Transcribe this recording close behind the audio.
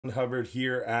Hubbard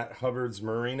here at Hubbard's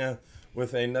Marina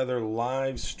with another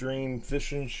live stream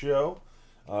fishing show.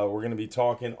 We're going to be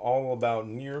talking all about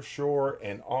nearshore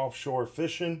and offshore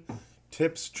fishing,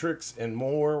 tips, tricks, and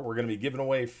more. We're going to be giving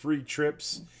away free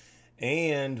trips,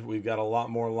 and we've got a lot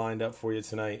more lined up for you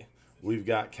tonight. We've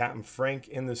got Captain Frank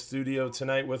in the studio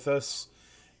tonight with us.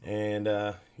 And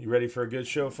you ready for a good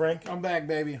show, Frank? I'm back,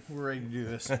 baby. We're ready to do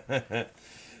this.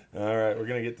 All right, we're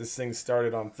going to get this thing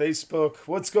started on Facebook.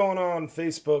 What's going on,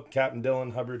 Facebook? Captain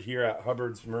Dylan Hubbard here at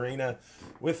Hubbard's Marina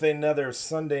with another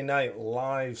Sunday night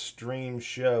live stream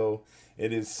show.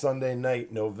 It is Sunday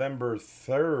night, November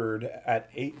 3rd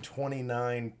at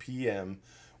 8:29 p.m.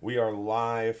 We are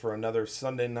live for another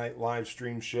Sunday night live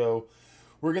stream show.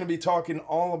 We're going to be talking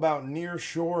all about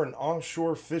nearshore and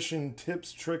offshore fishing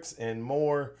tips, tricks, and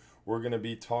more. We're going to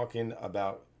be talking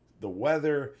about the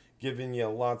weather, giving you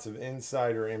lots of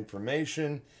insider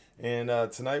information.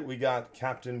 And tonight we got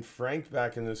Captain Frank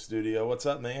back in the studio. What's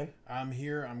up, man? I'm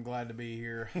here. I'm glad to be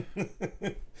here.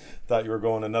 Thought you were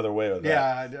going another way with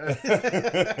that.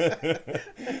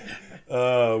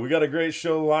 Yeah. We got a great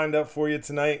show lined up for you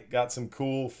tonight. Got some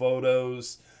cool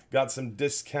photos. Got some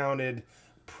discounted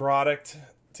product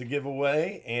to give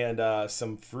away. And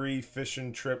some free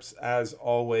fishing trips as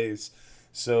always.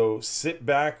 So sit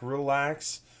back,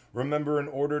 relax. Remember, in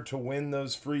order to win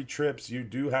those free trips, you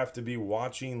do have to be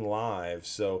watching live.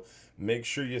 So make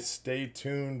sure you stay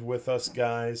tuned with us,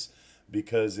 guys,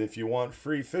 because if you want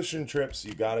free fishing trips,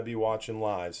 you got to be watching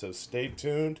live. So stay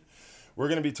tuned. We're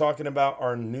going to be talking about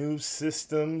our new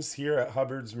systems here at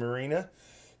Hubbard's Marina,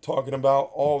 talking about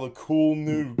all the cool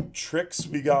new tricks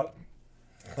we got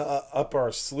up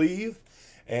our sleeve,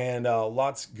 and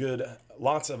lots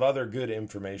of other good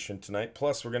information tonight.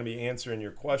 Plus, we're going to be answering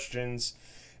your questions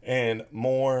and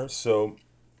more. So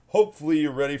hopefully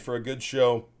you're ready for a good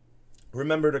show.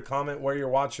 Remember to comment where you're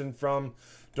watching from.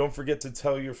 Don't forget to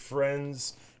tell your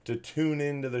friends to tune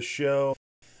into the show,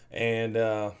 and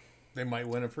they might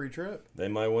win a free trip. They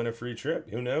might win a free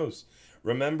trip. Who knows?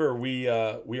 Remember, we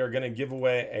are going to give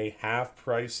away a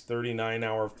half-price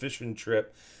 39-hour fishing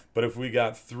trip, but if we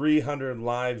got 300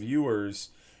 live viewers,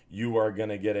 you are going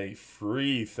to get a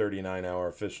free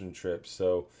 39-hour fishing trip.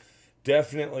 So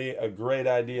definitely a great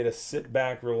idea to sit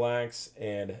back, relax,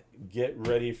 and get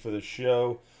ready for the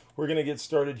show. We're going to get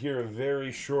started here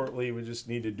very shortly. We just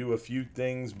need to do a few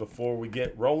things before we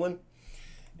get rolling.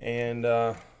 And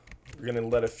we're going to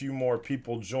let a few more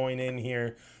people join in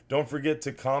here. Don't forget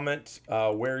to comment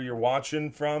where you're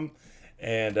watching from.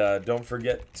 And don't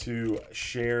forget to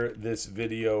share this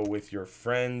video with your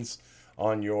friends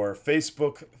on your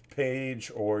Facebook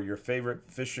page or your favorite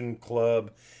fishing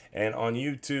club. And on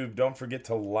YouTube, don't forget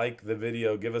to like the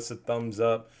video, give us a thumbs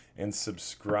up, and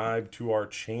subscribe to our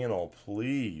channel,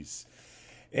 please.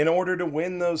 In order to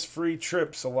win those free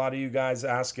trips, a lot of you guys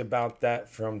ask about that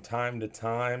from time to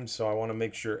time, so I want to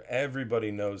make sure everybody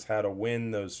knows how to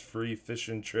win those free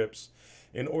fishing trips.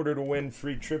 In order to win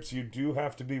free trips, you do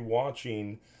have to be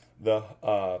watching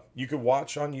you could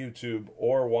watch on YouTube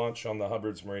or watch on the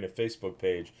Hubbard's Marina Facebook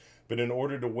page. But in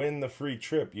order to win the free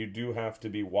trip, you do have to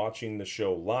be watching the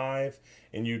show live,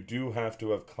 and you do have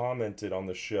to have commented on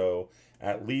the show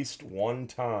at least one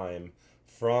time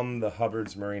from the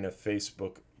Hubbard's Marina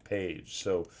Facebook page.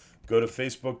 So go to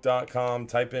facebook.com,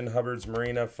 type in Hubbard's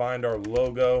Marina, find our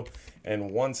logo, and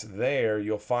once there,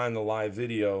 you'll find the live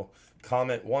video.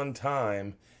 Comment one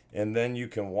time, and then you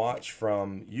can watch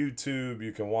from YouTube.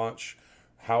 You can watch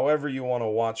however you want to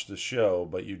watch the show,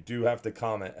 but you do have to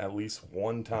comment at least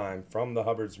one time from the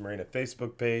Hubbard's Marina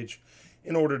Facebook page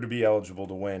in order to be eligible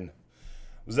to win.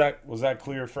 Was that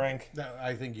clear, Frank? No,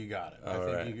 I think you got it.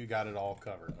 I think you got it all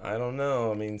covered. I don't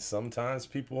know. I mean, sometimes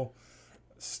people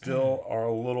still are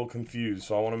a little confused,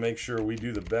 so I want to make sure we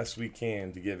do the best we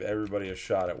can to give everybody a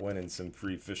shot at winning some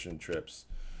free fishing trips.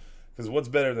 Because what's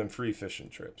better than free fishing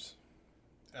trips?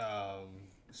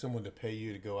 Someone to pay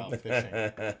you to go out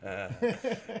fishing.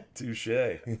 Touche.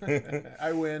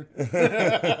 I win.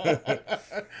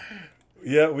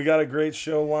 Yeah, we got a great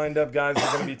show lined up, guys.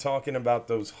 We're going to be talking about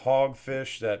those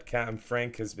hogfish that Captain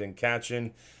Frank has been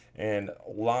catching, and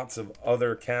lots of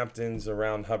other captains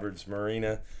around Hubbard's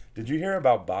Marina. Did you hear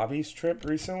about Bobby's trip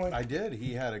recently? I did.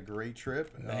 He had a great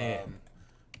trip. Man.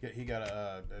 He got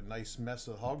a nice mess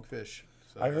of hogfish.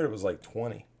 So, I heard it was like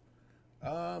 20.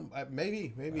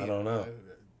 Maybe. I don't know.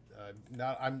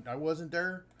 I wasn't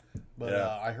there, but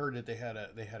Yeah. I heard that they had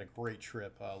a great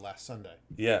trip last Sunday.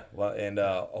 Yeah, and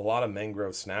a lot of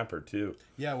mangrove snapper too.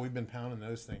 Yeah, we've been pounding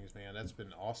those things, man. That's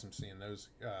been awesome seeing those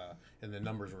and the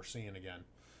numbers we're seeing again.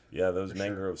 Yeah, those For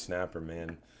mangrove snapper,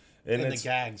 man. And the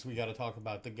gags. We got to talk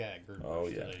about the gag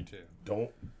today too.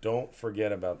 Don't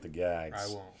forget about the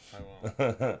gags. I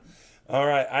won't. All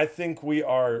right, I think we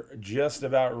are just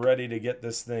about ready to get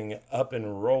this thing up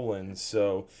and rolling.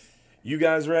 So, you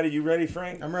guys ready? You ready,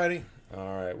 Frank? I'm ready.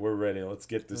 All right, we're ready. Let's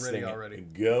get this thing already.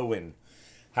 going.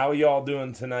 How y'all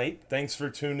doing tonight? Thanks for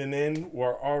tuning in.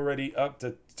 We're already up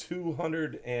to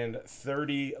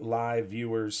 230 live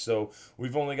viewers, so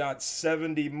we've only got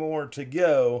 70 more to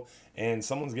go, and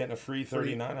someone's getting a free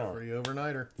 39-hour.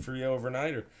 Free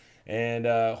overnighter. And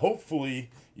hopefully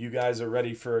you guys are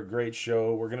ready for a great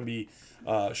show. We're going to be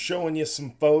showing you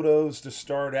some photos to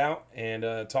start out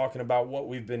and talking about what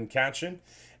we've been catching.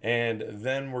 And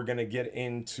then we're going to get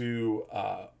into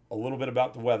a little bit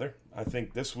about the weather. I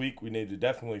think this week we need to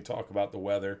definitely talk about the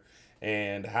weather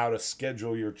and how to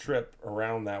schedule your trip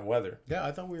around that weather. Yeah,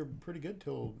 I thought we were pretty good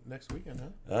till next weekend,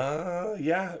 huh?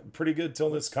 Yeah, pretty good till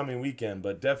this coming weekend.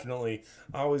 But definitely,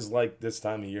 I always like this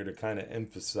time of year to kind of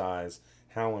emphasize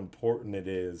how important it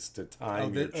is to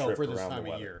time your trip for this around time the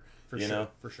weather. Of year.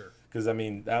 For sure. Because, I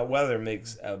mean, that weather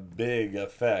makes a big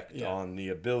effect on the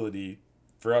ability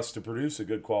for us to produce a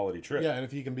good quality trip. Yeah, and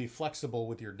if you can be flexible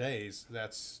with your days,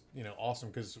 that's awesome.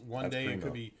 Because one day it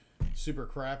could be super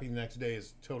crappy, the next day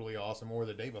is totally awesome, or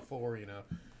the day before,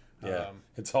 Yeah,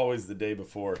 it's always the day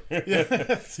before.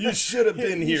 You should have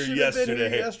been here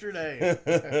yesterday.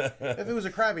 If it was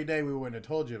a crappy day, we wouldn't have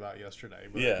told you about yesterday.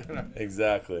 But, yeah,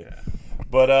 exactly. Yeah.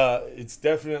 But it's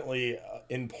definitely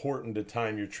important to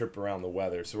time your trip around the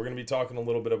weather. So we're going to be talking a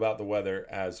little bit about the weather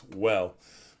as well.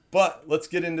 But let's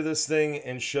get into this thing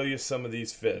and show you some of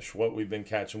these fish, what we've been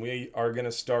catching. We are going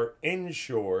to start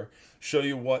inshore, show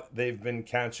you what they've been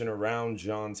catching around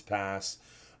Johns Pass,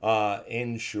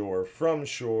 inshore, from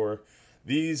shore.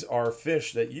 These are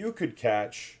fish that you could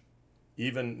catch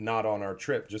even not on our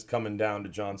trip, just coming down to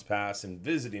Johns Pass and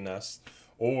visiting us,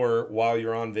 or while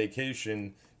you're on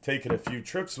vacation, taking a few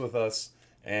trips with us,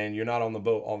 and you're not on the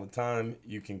boat all the time,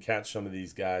 you can catch some of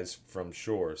these guys from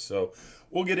shore. So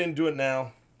we'll get into it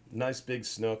now. Nice big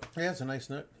snook. Yeah, it's a nice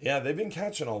snook. Yeah, they've been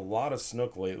catching a lot of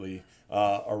snook lately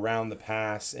around the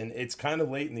pass, and it's kind of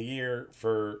late in the year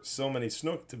for so many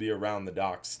snook to be around the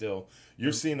dock still.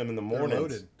 You're seeing them in the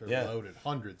mornings. They're loaded.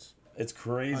 Hundreds. It's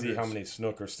crazy how many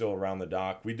snook are still around the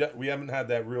dock. We haven't had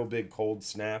that real big cold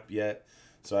snap yet,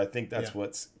 so I think that's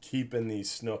what's keeping these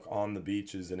snook on the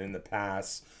beaches and in the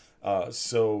pass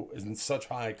so in such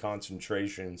high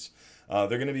concentrations. They're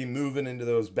going to be moving into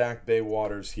those back bay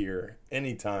waters here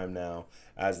anytime now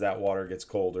as that water gets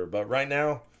colder. But right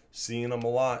now, seeing them a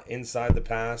lot inside the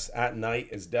pass at night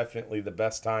is definitely the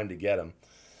best time to get them.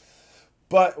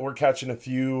 But we're catching a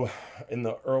few in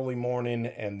the early morning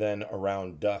and then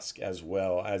around dusk as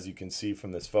well, as you can see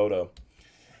from this photo.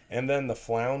 And then the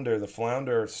flounder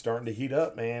is starting to heat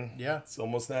up, man. Yeah. It's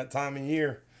almost that time of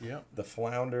year. Yeah. The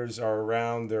flounders are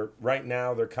around. Right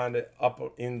now they're kind of up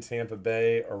in Tampa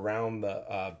Bay, around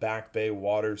the back bay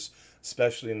waters,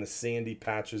 especially in the sandy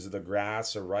patches of the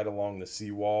grass or right along the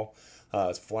seawall.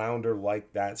 Flounder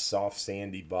like that soft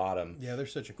sandy bottom. Yeah, they're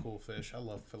such a cool fish. I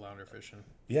love flounder fishing.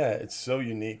 Yeah, it's so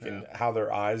unique, and how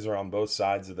their eyes are on both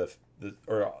sides of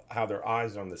or how their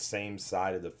eyes are on the same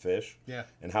side of the fish. Yeah.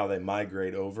 And how they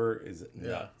migrate over is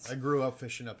nuts. Yeah. I grew up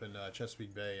fishing up in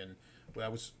Chesapeake Bay, and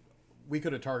we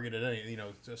could have targeted any,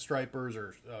 stripers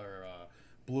or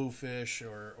bluefish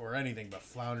or anything, but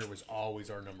flounder was always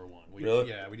our number one. Really?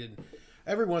 Yeah, we didn't.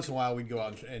 Every once in a while we'd go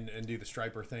out and do the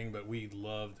striper thing, but we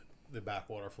loved the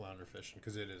backwater flounder fishing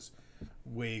because it is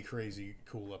way crazy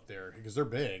cool up there because they're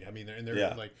big. I mean,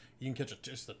 they're like, you can catch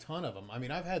just a ton of them. I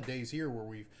mean, I've had days here where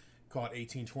we've caught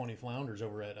 18, 20 flounders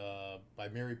over at by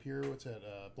Mary Pier. What's that?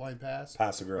 Blind Pass?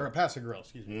 Pass-a-Grill. Or Pass-a-Grill,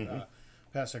 excuse me.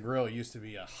 Pass-a-Grill used to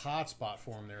be a hot spot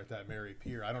for them there at that Mary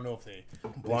Pier. I don't know if they...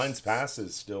 Blinds Pass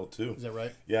is still, too. Is that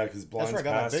right? Yeah, because Blinds Pass... That's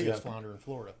where I got my biggest flounder in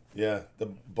Florida. Yeah, the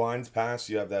Blinds Pass,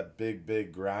 you have that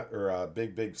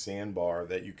big sandbar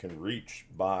that you can reach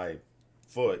by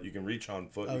foot. You can reach on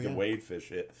foot. You can wade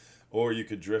fish it. Or you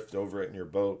could drift over it in your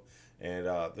boat. And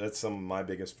that's some of my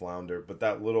biggest flounder. But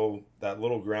that little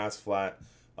grass flat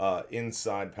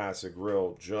inside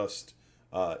Pass-a-Grill, just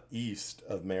east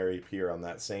of Mary Pier on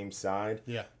that same side.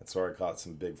 Yeah. That's where I caught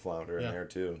some big flounder in there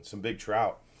too. Some big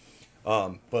trout.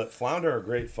 But flounder are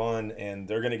great fun, and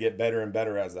they're going to get better and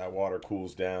better as that water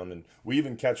cools down. And we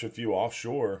even catch a few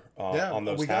offshore on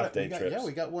those half-day trips. Yeah,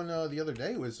 we got one the other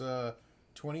day. It was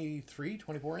 23,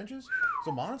 24 inches. It's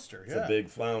a monster. It's a big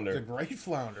flounder. It's a great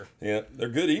flounder. Yeah, they're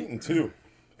good eating too.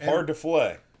 Hard to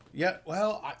fillet. Yeah,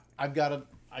 well, I got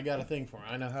a thing for it.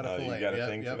 I know how to fillet. You got a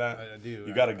thing for that? I do.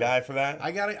 You got a guy for that?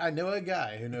 I know a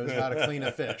guy who knows how to clean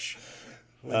a fish.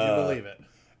 Would you believe it?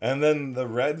 And then the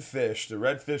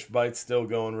redfish bite's still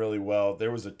going really well.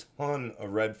 There was a ton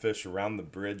of redfish around the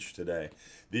bridge today.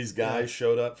 These guys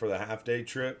showed up for the half-day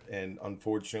trip, and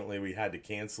unfortunately we had to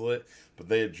cancel it. But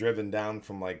they had driven down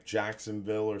from like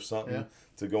Jacksonville or something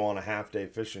to go on a half-day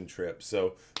fishing trip.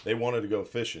 So they wanted to go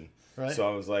fishing. Right. So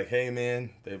I was like, hey, man,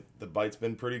 the bite's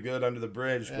been pretty good under the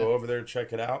bridge. Go over there,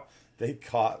 check it out. They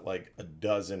caught like a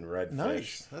dozen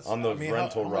redfish on those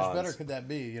rental rods. How much better could that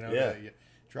be? You know, you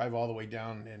drive all the way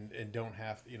down and don't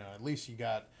have, at least you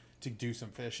got to do some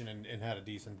fishing and had a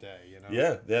decent day,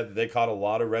 Yeah, they caught a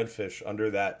lot of redfish under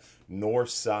that north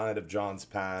side of Johns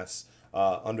Pass,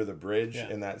 under the bridge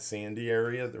in that sandy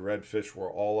area. The redfish were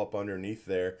all up underneath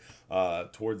there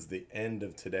towards the end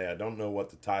of today. I don't know what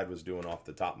the tide was doing off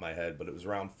the top of my head, but it was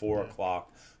around 4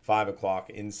 o'clock. 5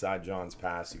 o'clock inside Johns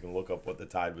Pass. You can look up what the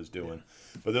tide was doing.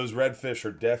 But those redfish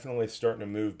are definitely starting to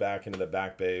move back into the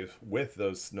back bay with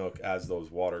those snook as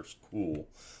those waters cool.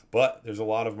 But there's a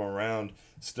lot of them around.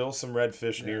 Still some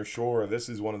redfish near shore. This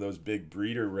is one of those big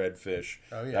breeder redfish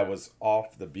that was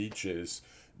off the beaches.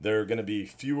 They're going to be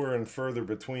fewer and further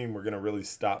between. We're going to really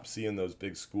stop seeing those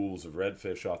big schools of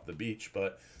redfish off the beach.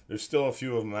 But there's still a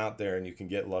few of them out there, and you can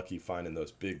get lucky finding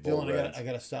those big bull reds. I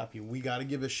got to stop you. We got to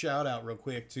give a shout out real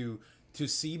quick to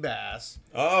sea bass.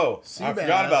 Oh, I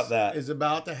forgot about that. Is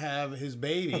about to have his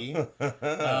baby.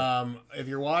 If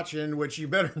you're watching, which you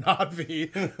better not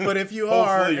be, but if you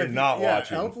are, hopefully you're not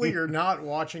watching. Hopefully you're not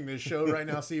watching this show right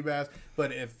now, sea bass.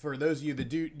 But if for those of you that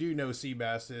do know sea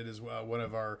bass, it is one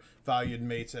of our valued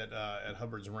mates at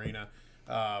Hubbard's Marina.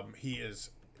 He is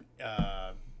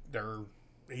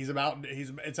it's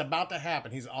about to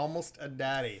happen. He's almost a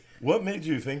daddy. What made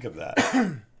you think of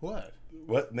that? What?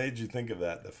 What made you think of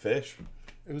that? The fish?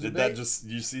 Did that just,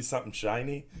 you see something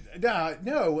shiny? No.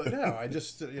 I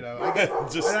just,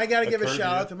 I got to give a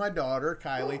shout out to my daughter,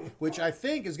 Kylie, which I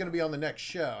think is going to be on the next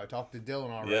show. I talked to Dylan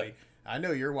already. Yep. I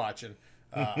know you're watching.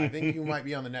 I think you might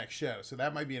be on the next show. So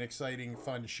that might be an exciting,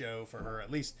 fun show for her. At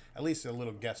least a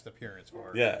little guest appearance for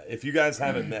her. Yeah. If you guys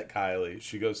haven't met Kylie,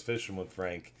 she goes fishing with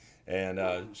Frank.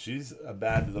 And she's a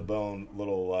bad to the bone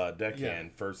little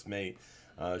deckhand, first mate.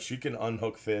 She can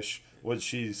unhook fish.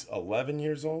 She's 11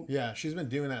 years old? Yeah, she's been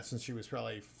doing that since she was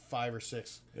probably 5 or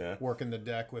 6. Yeah. Working the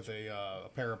deck with a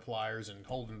pair of pliers and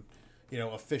holding,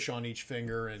 a fish on each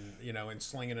finger and, and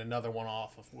slinging another one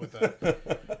off with a...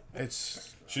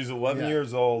 She's 11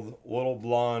 years old, little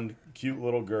blonde, cute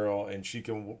little girl, and she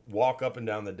can walk up and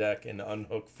down the deck and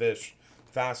unhook fish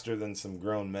faster than some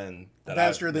grown men.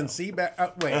 Faster than Seabass?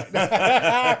 Oh, wait.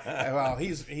 Well,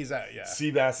 he's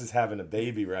Seabass is having a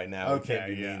baby right now.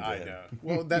 Okay, I know.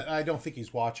 Well, I don't think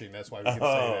he's watching. That's why we can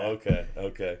say that.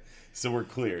 Okay. So we're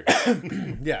clear.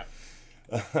 Yeah.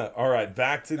 All right,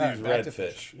 back to these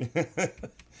redfish.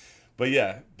 But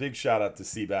yeah, big shout out to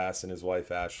Seabass and his wife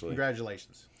Ashley.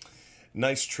 Congratulations.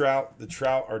 Nice trout. The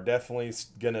trout are definitely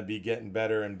going to be getting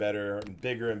better and better,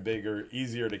 bigger and bigger,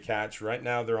 easier to catch. Right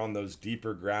now they're on those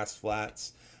deeper grass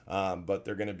flats, but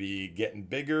they're going to be getting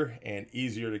bigger and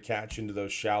easier to catch into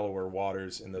those shallower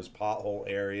waters in those pothole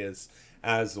areas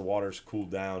as the waters cool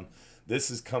down.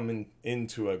 This is coming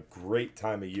into a great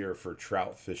time of year for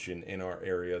trout fishing in our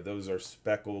area. Those are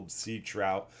speckled sea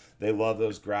trout. They love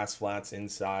those grass flats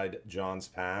inside Johns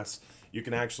Pass. You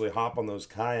can actually hop on those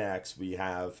kayaks we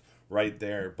have right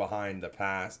there behind the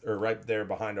pass, or right there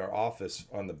behind our office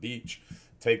on the beach.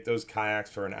 Take those kayaks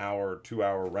for an hour or 2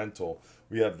 hour rental.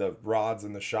 We have the rods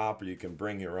in the shop, or you can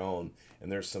bring your own.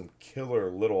 And there's some killer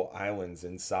little islands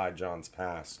inside Johns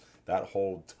Pass that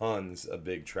hold tons of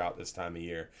big trout this time of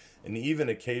year. And even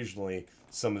occasionally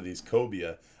some of these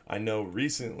cobia. I know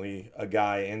recently a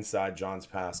guy inside Johns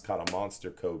Pass caught a monster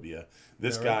cobia.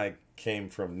 This guy came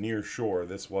from near shore.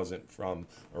 This wasn't from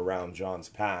around Johns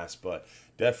Pass, but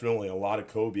definitely a lot of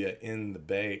cobia in the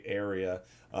Bay area,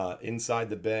 inside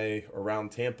the Bay,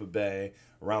 around Tampa Bay,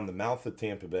 around the mouth of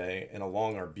Tampa Bay, and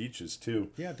along our beaches too.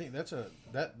 Yeah, I think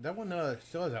that one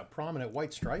still has a prominent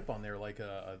white stripe on there, like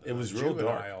it was real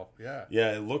dark.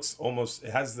 Yeah, it looks almost.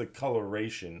 It has the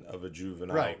coloration of a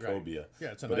juvenile cobia.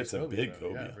 Yeah, it's a big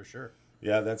cobia. Yeah, for sure.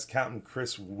 Yeah, that's Captain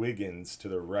Chris Wiggins to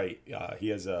the right. He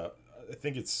has I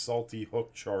think it's Salty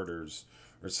Hook Charters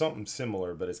or something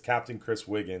similar, but it's Captain Chris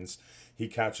Wiggins. He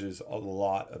catches a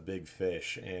lot of big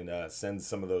fish and sends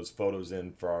some of those photos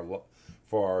in for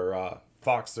our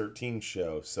Fox 13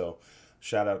 show. So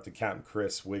shout out to Captain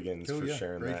Chris Wiggins for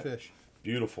sharing that. Great fish.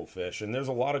 Beautiful fish. And there's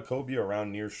a lot of cobia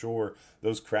around near shore.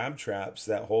 Those crab traps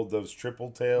that hold those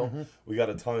triple tail. We got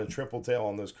a ton of triple tail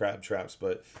on those crab traps,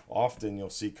 but often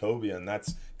you'll see cobia, and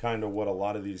that's kind of what a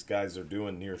lot of these guys are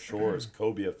doing near shore is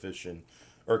cobia fishing.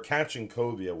 or catching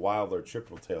cobia while they're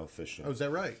triple tail fishing. Oh, is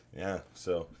that right? Yeah,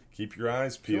 so keep your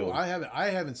eyes peeled. Cool. I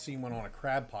haven't seen one on a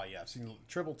crab pot yet. I've seen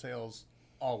triple tails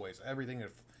always. Everything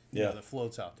that that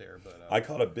floats out there. But I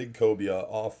caught a big cobia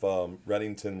off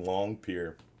Reddington Long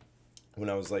Pier when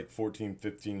I was like 14,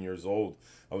 15 years old.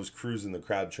 I was cruising the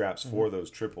crab traps for those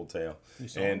triple tail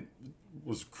and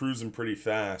was cruising pretty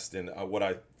fast. And what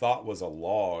I thought was a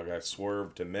log, I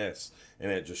swerved to miss,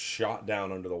 and it just shot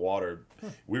down under the water.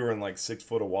 We were in like 6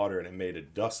 foot of water, and it made a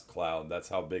dust cloud. That's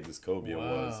how big this cobia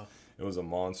was. It was a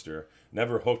monster.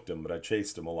 Never hooked him, but I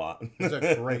chased him a lot. It's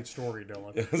a great story,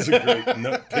 Dylan. It was a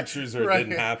great pictures or it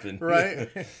didn't happen. Right.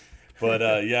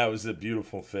 But yeah, it was a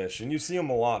beautiful fish. And you see them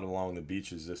a lot along the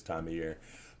beaches this time of year.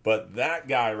 But that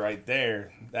guy right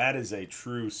there, that's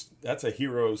a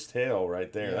hero's tale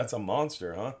right there. Yeah. That's a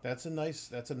monster, huh? That's a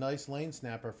nice lane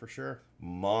snapper for sure.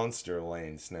 Monster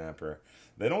lane snapper.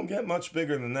 They don't get much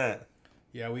bigger than that.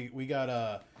 Yeah, we had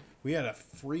a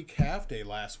freak half day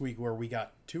last week where we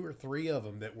got 2 or 3 of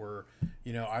them that were,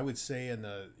 I would say in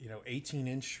the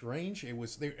 18-inch range. It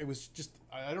was just,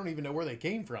 I don't even know where they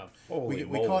came from. We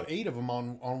caught 8 of them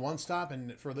on one stop,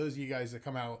 and for those of you guys that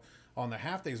come out on the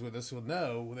half days with us will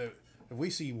know that if we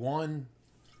see one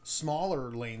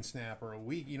smaller lane snapper a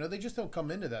week, they just don't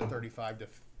come into that 35 to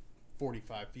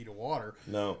 45 feet of water.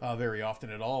 No, very often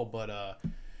at all. But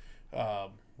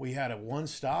we had a one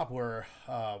stop where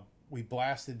we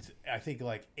blasted, I think,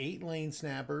 like 8 lane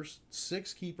snappers,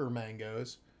 6 keeper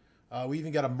mangoes. We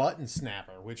even got a mutton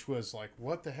snapper, which was like,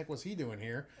 what the heck was he doing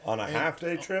here? On a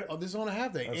half-day trip? Oh, this is on a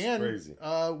half-day. That's crazy.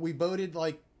 We boated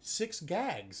like 6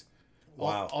 gags.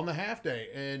 Wow. On the half day.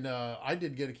 And I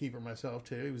did get a keeper myself,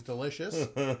 too. He was delicious.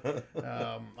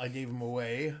 I gave him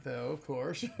away, though, of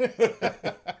course. He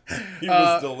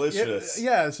was delicious.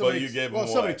 Yeah. But you gave him away.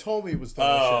 Somebody told me it was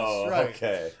delicious. Oh, right.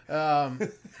 Okay.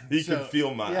 He could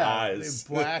feel my eyes.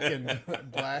 Black and,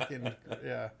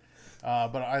 yeah.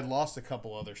 But I lost a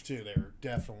couple others, too. They were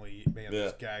definitely,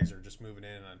 those gags are just moving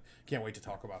in. And I can't wait to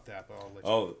talk about that, but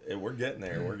I'll let you we're getting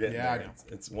there. We're getting there. I know.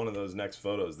 It's one of those next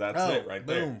photos. That's it right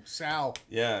there. Boom. Sal.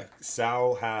 Yeah.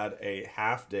 Sal had a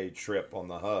half-day trip on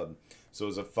the hub. So it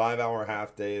was a 5-hour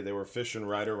half-day. They were fishing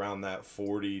right around that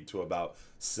 40 to about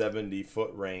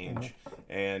 70-foot range.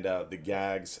 And the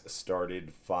gags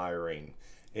started firing.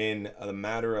 In a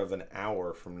matter of an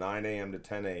hour, from 9 a.m. to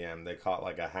 10 a.m., they caught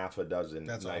like a half a dozen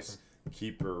awesome.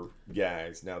 Keeper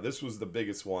gags. Now, this was the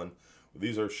biggest one.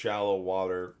 These are shallow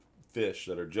water fish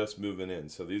that are just moving in.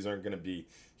 So these aren't going to be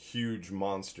huge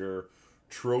monster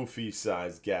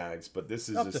trophy-sized gags, but this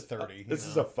is up to 30. This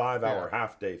is a 5-hour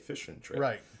half-day fishing trip.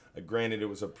 Right. Granted, it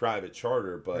was a private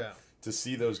charter, but to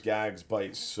see those gags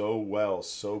bite so well,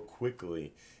 so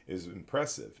quickly is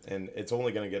impressive, and it's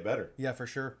only going to get better. Yeah, for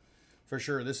sure. For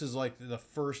sure. This is like the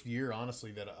first year,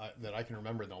 honestly, that I can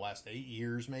remember in the last 8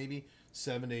 years, maybe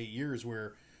 7 to 8 years,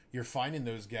 where you're finding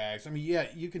those gags. I mean, yeah,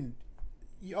 you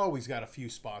always got a few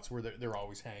spots where they're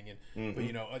always hanging, but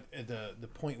at the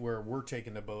point where we're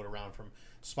taking the boat around from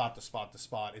spot to spot to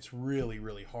spot, it's really,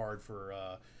 really hard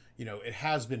for it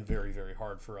has been very, very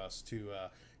hard for us to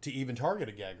even target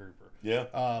a gag grouper.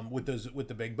 Yeah. With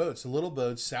the big boats, the little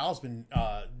boats. Sal's been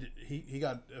he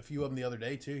got a few of them the other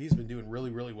day too. He's been doing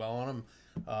really, really well on them.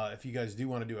 If you guys do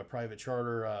want to do a private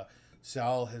charter,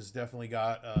 Sal has definitely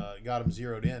got him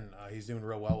zeroed in. He's doing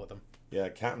real well with them. Yeah,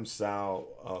 Captain Sal,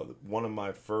 one of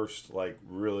my first like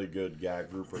really good gag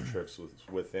grouper trips was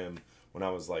with him when I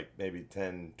was like maybe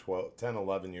 10,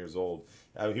 11 years old.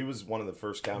 He was one of the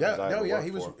first captains I ever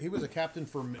worked for. He was a captain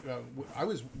for. I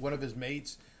was one of his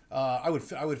mates. I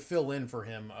would fill in for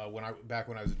him when I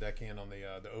was a deckhand on the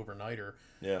overnighter.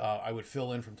 Yeah. I would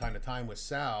fill in from time to time with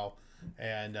Sal,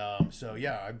 and so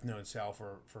yeah, I've known Sal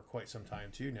for quite some time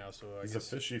too now. So he's a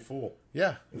fishy fool.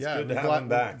 Yeah, it's good to have him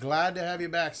back. Glad to have you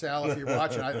back, Sal. If you're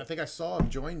watching, I think I saw him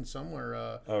join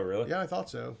somewhere. Oh really? Yeah, I thought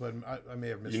so, but I may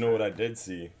have missed. You know what I did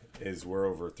see is we're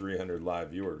over 300 live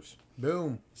viewers.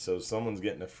 Boom. So someone's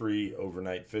getting a free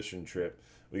overnight fishing trip.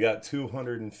 We got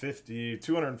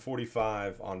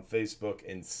 245 on Facebook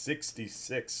and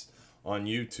 66 on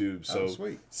YouTube. So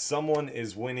sweet. Someone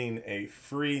is winning a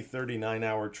free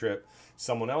 39-hour trip.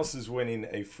 Someone else is winning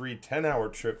a free 10-hour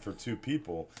trip for 2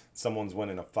 people. Someone's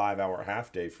winning a 5-hour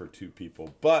half day for 2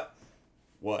 people. But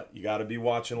what? You got to be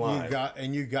watching live.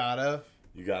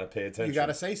 You got to pay attention. You got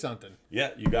to say something. Yeah,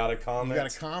 you got to comment. You got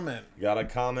to comment. You got to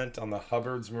comment on the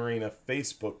Hubbard's Marina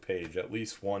Facebook page at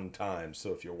least one time.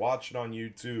 So if you're watching on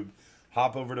YouTube,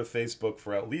 hop over to Facebook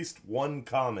for at least one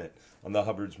comment on the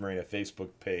Hubbard's Marina Facebook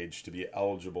page to be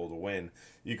eligible to win.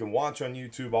 You can watch on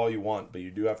YouTube all you want, but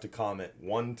you do have to comment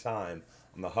one time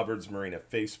on the Hubbard's Marina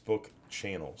Facebook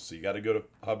channel. So you got to go to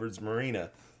Hubbard's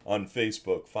Marina on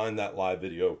Facebook, find that live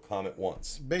video, comment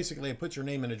once. Basically, it puts your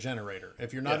name in a generator.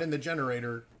 If you're not in the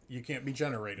generator, you can't be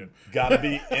generated. Got to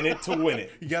be in it to win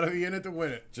it. You got to be in it to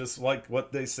win it. Just like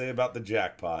what they say about the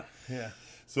jackpot. Yeah.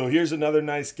 So here's another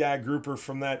nice gag grouper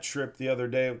from that trip the other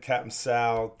day with Captain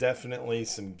Sal. Definitely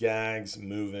some gags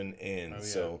moving in. Oh, yeah.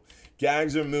 So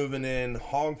gags are moving in.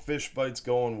 Hogfish bites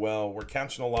going well. We're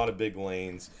catching a lot of big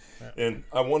lanes. Yeah. And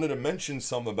I wanted to mention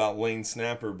something about lane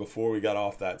snapper before we got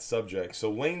off that subject.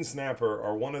 So lane snapper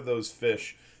are one of those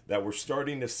fish that we're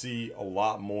starting to see a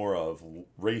lot more of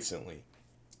recently.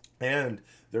 And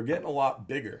they're getting a lot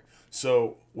bigger.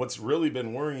 So what's really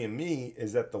been worrying me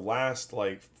is that the last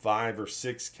like 5 or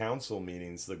 6 council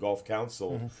meetings, the Gulf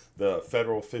Council, the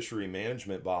federal fishery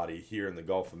management body here in the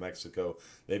Gulf of Mexico,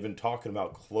 they've been talking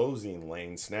about closing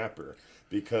lane snapper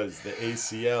because the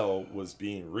ACL was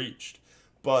being reached.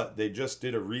 But they just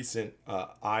did a recent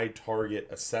I-target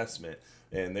assessment,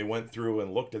 and they went through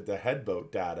and looked at the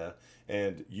headboat data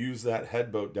and used that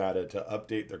headboat data to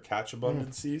update their catch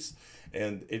abundances.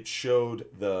 And it showed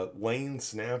the lane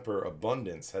snapper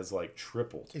abundance has like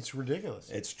tripled. It's ridiculous.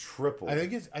 It's tripled. I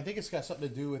think it's got something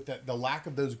to do with that, the lack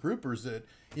of those groupers that,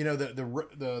 you know, the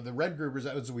red groupers,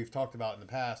 as we've talked about in the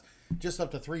past, just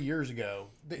up to 3 years ago,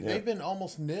 they've been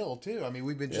almost nil too. I mean,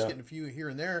 we've been just getting a few here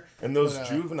and there. And those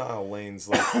juvenile lanes,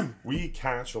 like we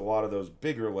catch a lot of those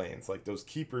bigger lanes, like those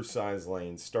keeper size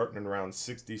lanes starting at around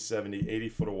 60, 70, 80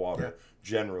 foot of water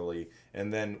generally.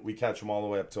 And then we catch them all the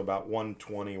way up to about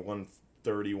 120,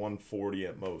 130, 140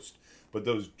 at most. But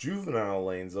those juvenile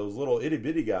lanes, those little itty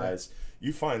bitty guys,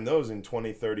 you find those in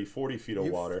 20, 30, 40 feet of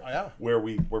water where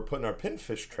we're putting our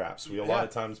pinfish traps. We a lot of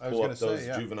times pull up those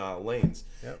juvenile lanes.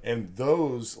 And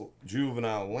those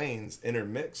juvenile lanes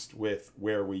intermixed with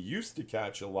where we used to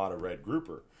catch a lot of red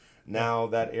grouper. Now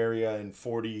that area in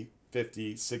 40,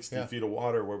 50, 60 feet of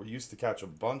water where we used to catch a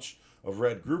bunch of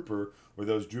red grouper, where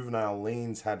those juvenile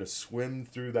lanes had to swim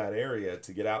through that area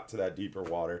to get out to that deeper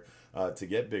water to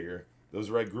get bigger. Those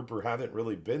red grouper haven't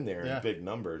really been there in big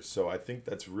numbers. So I think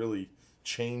that's really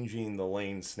changing the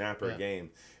lane snapper game.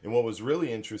 And what was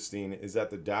really interesting is that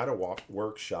the data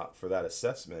workshop for that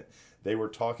assessment, they were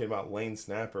talking about lane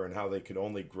snapper and how they could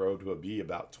only grow to be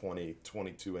about 20,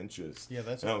 22 inches. Yeah,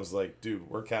 that's. And I was like, dude,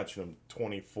 we're catching them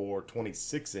 24,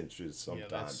 26 inches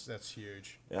sometimes. Yeah, that's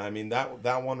huge. I mean,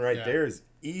 that one right there is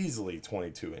easily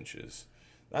 22 inches.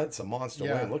 That's a monster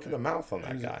lane. Look at the mouth on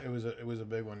that guy. It was a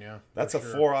big one, yeah. That's a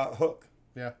 4-aught hook.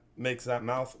 Yeah. Makes that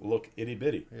mouth look itty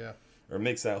bitty. Yeah. Or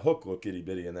makes that hook look itty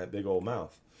bitty in that big old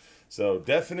mouth. So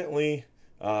definitely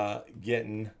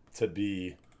getting to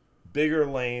be bigger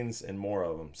lanes and more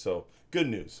of them. So good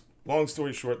news. Long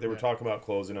story short, they were talking about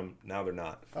closing them. Now they're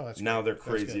not. Oh, that's now good. They're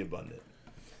crazy abundant.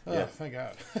 Oh, thank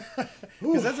God.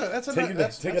 Because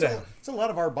that's a lot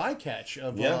of our bycatch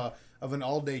of an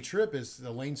all-day trip is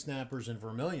the lane snappers and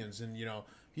vermilions. And, you know,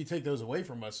 if you take those away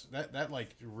from us, that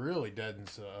like really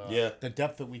deadens the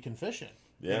depth that we can fish in.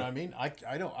 You know what I mean?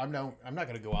 I'm not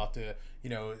going to go out to,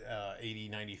 80,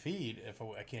 90 feet if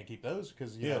I can't keep those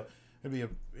because, you know,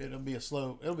 it'll be a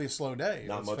slow day.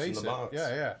 Not much in the box.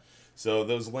 Yeah. So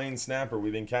those lane snapper,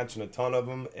 we've been catching a ton of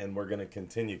them, and we're going to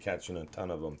continue catching a ton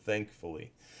of them,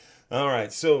 thankfully. All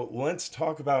right, so let's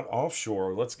talk about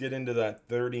offshore. Let's get into that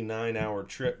 39-hour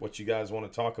trip, what you guys want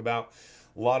to talk about.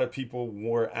 A lot of people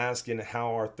were asking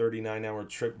how our 39-hour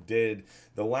trip did.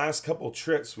 The last couple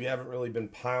trips, we haven't really been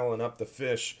piling up the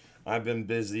fish. I've been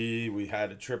busy. We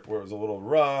had a trip where it was a little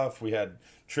rough. We had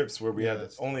trips where we had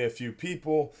only a few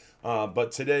people.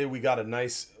 But today we got a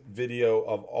nice video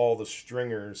of all the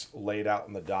stringers laid out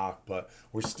in the dock. But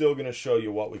we're still going to show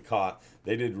you what we caught.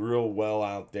 They did real well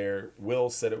out there. Will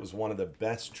said it was one of the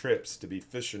best trips to be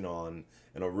fishing on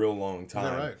in a real long time.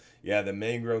 Is that right? Yeah, the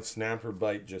mangrove snapper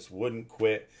bite just wouldn't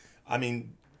quit. I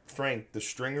mean, Frank, the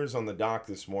stringers on the dock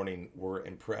this morning were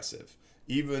impressive.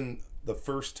 Even the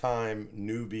first time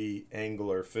newbie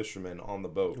angler fishermen on the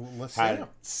boat had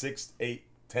 6, 8,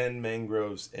 10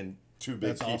 mangroves and 2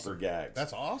 big keeper gags.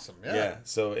 That's awesome. Yeah.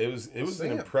 So it was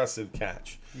an impressive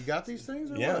catch. You got these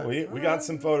things? Yeah, we got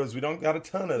some photos. We don't got a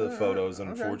ton of the photos,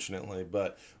 unfortunately,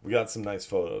 but we got some nice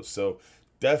photos. So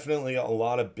definitely a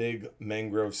lot of big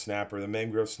mangrove snapper. The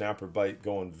mangrove snapper bite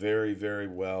going very, very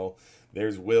well.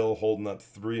 There's Will holding up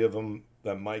 3 of them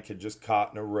that Mike had just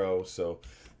caught in a row. So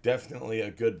definitely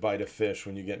a good bite of fish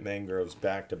when you get mangroves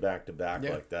back to back to back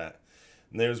like that.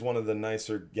 And there's one of the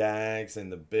nicer gags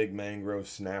and the big mangrove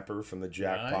snapper from the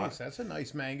jackpot. Nice. That's a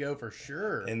nice mango for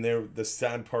sure. And the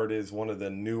sad part is one of the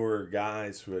newer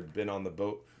guys who had been on the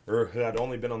boat, or who had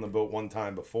only been on the boat one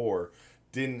time before,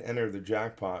 didn't enter the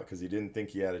jackpot because he didn't think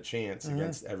he had a chance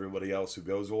against everybody else who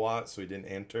goes a lot, so he didn't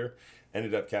enter.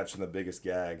 Ended up catching the biggest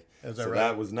gag.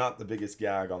 That was not the biggest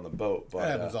gag on the boat. But,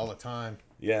 that happens all the time.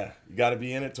 Yeah, you got to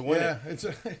be in it to win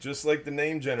it. Just like the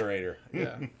name generator.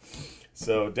 Yeah.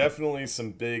 So definitely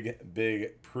some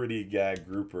big, pretty gag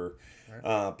grouper.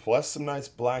 Right. Plus some nice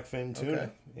blackfin tuna. Okay.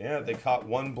 Yeah, they caught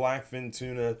one blackfin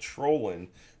tuna trolling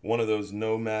one of those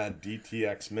Nomad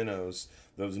DTX minnows,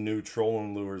 those new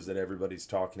trolling lures that everybody's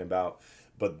talking about.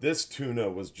 But this tuna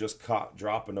was just caught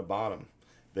dropping the bottom.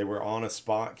 They were on a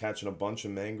spot catching a bunch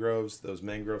of mangroves. Those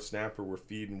mangrove snapper were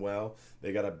feeding well.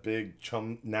 They got a big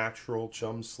natural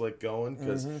chum slick going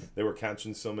because they were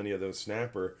catching so many of those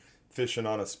snapper, fishing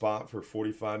on a spot for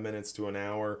 45 minutes to an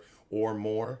hour or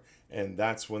more. And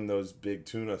that's when those big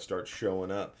tuna start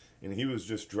showing up. And he was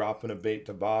just dropping a bait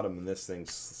to bottom, and this thing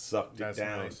sucked it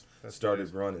down. Nice.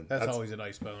 Started running. That's always a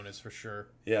nice bonus for sure.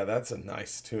 Yeah, that's a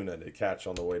nice tuna to catch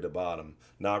on the way to bottom.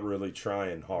 Not really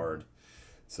trying hard.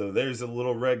 So there's a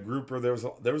little red grouper.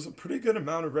 There was a pretty good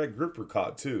amount of red grouper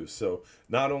caught too. So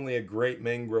not only a great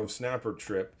mangrove snapper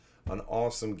trip, an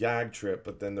awesome gag trip,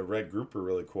 but then the red grouper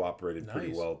really cooperated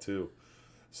pretty well too.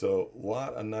 So a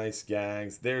lot of nice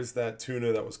gags. There's that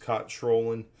tuna that was caught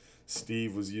trolling.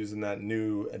 Steve was using that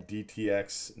new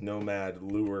DTX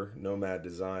Nomad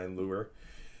design lure.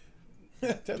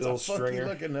 That's a funky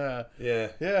looking.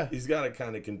 Yeah. He's got it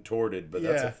kind of contorted, but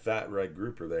that's a fat red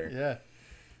grouper there. Yeah.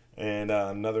 And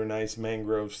another nice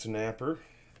mangrove snapper.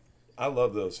 I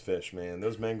love those fish, man.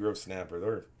 Those mangrove snapper,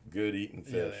 they're good eating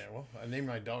fish. Yeah, well, I named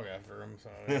my dog after him, so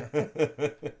yeah.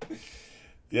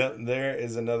 Yep, there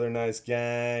is another nice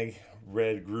gag.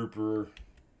 Red grouper.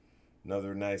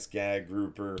 Another nice gag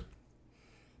grouper.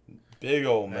 Big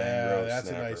old mangrove that's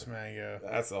snapper. A nice mango.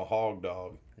 That's a hog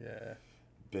dog. Yeah.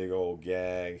 Big old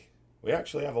gag. We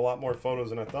actually have a lot more photos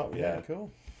than I thought we had. Cool.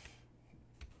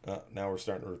 Now we're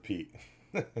starting to repeat.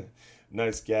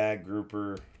 Nice gag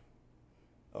grouper.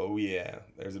 Oh yeah,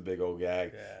 there's a big old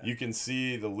gag. Yeah. You can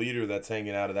see the leader that's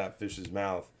hanging out of that fish's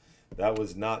mouth. That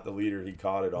was not the leader he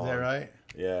caught it on. Is that right?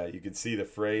 Yeah, you can see the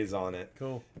phrase on it.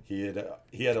 Cool. He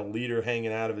had a leader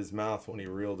hanging out of his mouth when he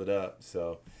reeled it up.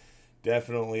 So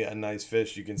definitely a nice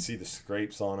fish. You can see the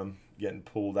scrapes on him getting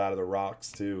pulled out of the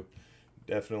rocks too.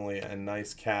 Definitely a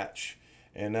nice catch.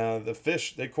 And the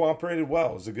fish, they cooperated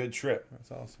well. It was a good trip.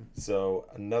 That's awesome. So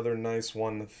another nice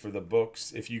one for the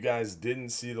books. If you guys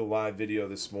didn't see the live video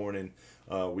this morning,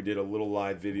 we did a little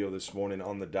live video this morning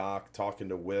on the dock talking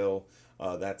to Will.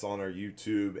 That's on our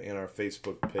YouTube and our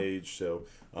Facebook page. So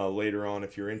later on,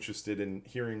 if you're interested in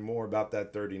hearing more about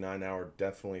that 39-hour,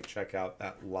 definitely check out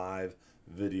that live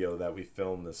video that we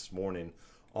filmed this morning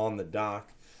on the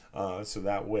dock. So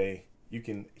that way you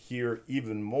can hear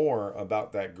even more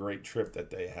about that great trip that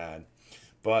they had.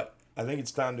 But I think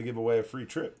it's time to give away a free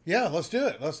trip. Yeah, let's do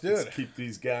it. Let's keep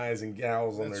these guys and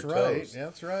gals on their toes.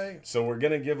 That's right. So we're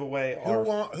going to give away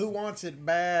Who wants it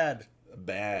bad?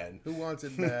 Bad. Who wants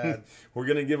it bad? We're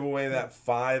going to give away that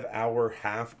 5-hour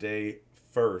half day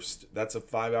first. That's a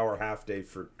 5-hour half day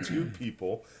for 2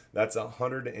 people. That's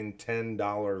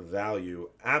 $110 value.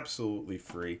 Absolutely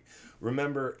free.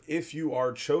 Remember, if you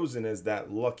are chosen as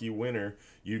that lucky winner,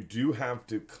 you do have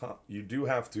to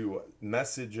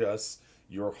message us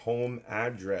your home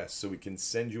address so we can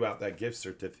send you out that gift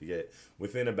certificate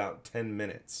within about 10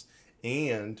 minutes.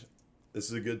 And this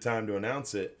is a good time to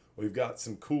announce it. We've got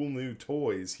some cool new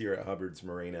toys here at Hubbard's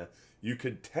Marina. You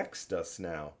could text us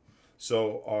now.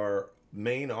 So our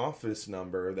main office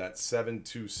number, that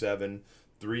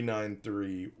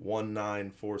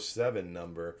 727-393-1947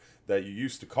 number that you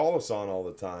used to call us on all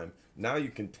the time, now you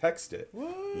can text it.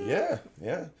 What? Yeah.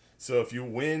 So if you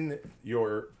win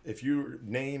if your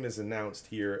name is announced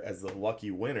here as the lucky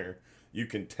winner, you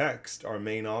can text our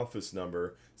main office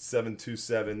number,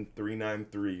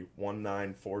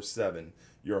 727-393-1947,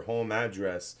 your home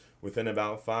address within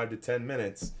about 5 to 10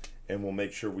 minutes, and we'll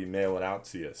make sure we mail it out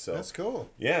to you. So that's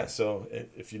cool. Yeah, so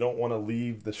if you don't want to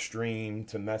leave the stream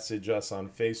to message us on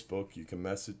Facebook, you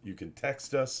can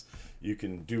text us, you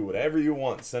can do whatever you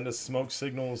want. Send us smoke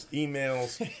signals,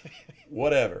 emails,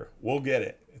 whatever. We'll get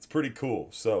it. It's pretty cool.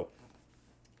 So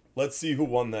let's see who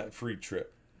won that free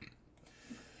trip.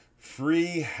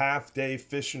 Free half-day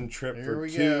fishing trip for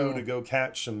 2 to go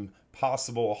catch some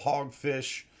possible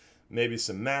hogfish, maybe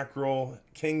some mackerel,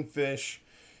 kingfish,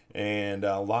 and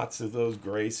lots of those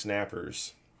gray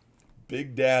snappers.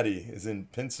 Big Daddy is in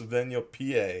Pennsylvania,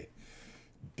 PA.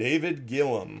 David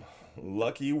Gillum,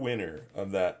 lucky winner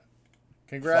of that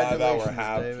Congratulations, 5-hour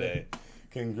half David. day.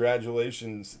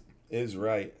 Congratulations is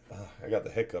right. I got the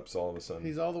hiccups all of a sudden.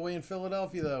 He's all the way in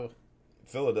Philadelphia, though.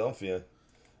 Philadelphia.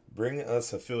 Bring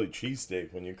us a Philly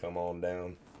cheesesteak when you come on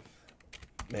down.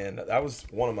 Man, that was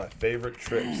one of my favorite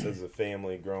trips as a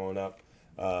family growing up.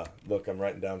 Look, I'm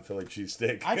writing down Philly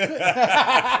cheesesteak.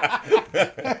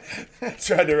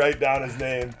 Tried to write down his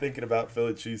name, thinking about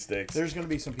Philly cheesesteaks. There's going to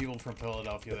be some people from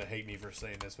Philadelphia that hate me for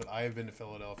saying this, but I have been to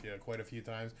Philadelphia quite a few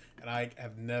times, and I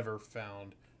have never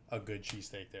found a good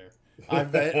cheesesteak there.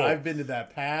 I've been to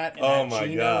that Pat. And Oh that my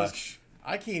Gino's. gosh.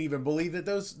 I can't even believe that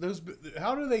those.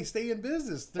 How do they stay in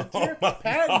business? They're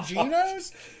Pat and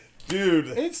Gino's, Dude,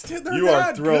 they're you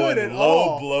not are throwing good at low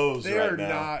all. blows They're right now.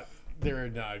 not. They're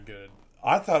not good.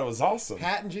 I thought it was awesome.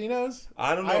 Pat and Gino's.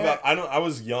 I don't know I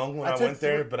was young when I took went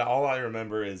there, 3 but all I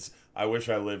remember is I wish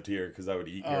I lived here because I would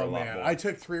eat here a lot more. I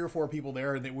took 3 or 4 people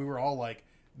there, and we were all like,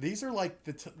 "These are like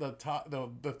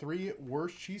the 3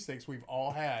 worst cheesesteaks we've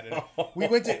all had." And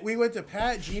we went to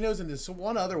Pat, Gino's, and there's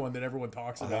one other one that everyone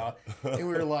talks about, and we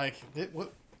were like,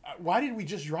 "Why did we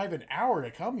just drive an hour to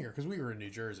come here?" Because we were in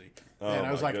New Jersey, and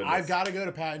I was like, goodness. "I've got to go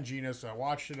to Pat and Gino's." So I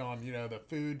watched it on the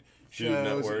food shows,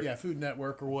 Network. yeah, Food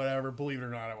Network or whatever. Believe it or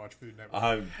not, I watch Food Network.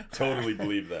 I totally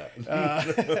believe that.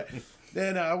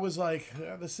 Then I was like,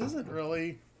 "This isn't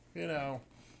really,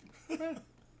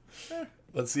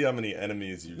 Let's see how many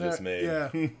enemies you just made. Yeah.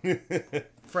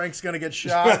 Frank's gonna get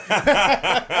shot.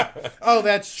 Oh,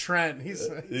 that's Trent.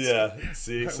 Yeah,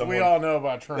 see, We all know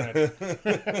about Trent.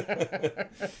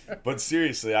 But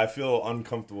seriously, I feel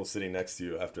uncomfortable sitting next to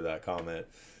you after that comment.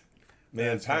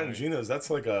 Man, That's Pat funny. and Gino's, that's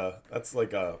like a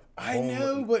I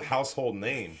know, but household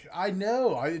name. I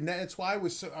know. That's why I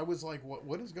was like,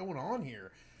 what is going on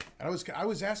here? And I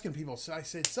was asking people. So I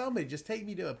said, somebody just take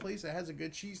me to a place that has a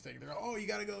good cheesesteak. They're like, oh, you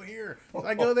got to go here. So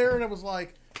I go there, and I was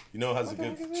like, You know, has a What the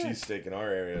good heck is that? cheesesteak in our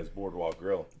area is Boardwalk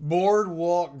Grill.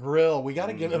 Boardwalk Grill. We got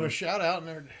to give them a shout out.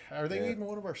 And are they Yeah. even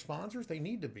one of our sponsors? They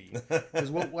need to be,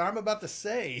 because what I'm about to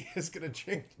say is going to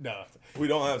change. No, We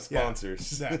don't have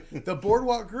sponsors. the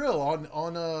Boardwalk Grill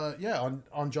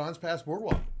on John's Pass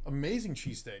Boardwalk. Amazing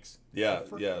cheesesteaks. Yeah,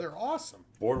 They're awesome.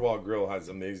 Boardwalk Grill has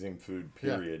amazing food,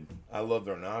 period. I love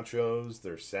their nachos,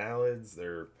 their salads,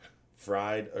 their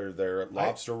fried or their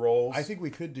lobster rolls. I think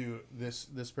we could do this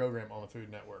program on the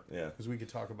Food Network. Yeah. Because we could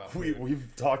talk about food. We've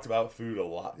talked about food a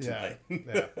lot Yeah. tonight.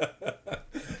 Yeah.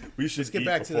 We should Get eat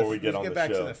back before to we get on the back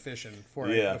show. to the fishing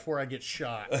Yeah. before I get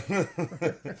shot.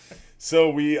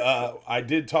 So I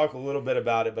did talk a little bit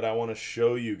about it, but I want to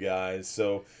show you guys.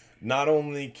 So not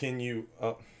only can you,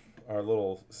 I'm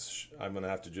going to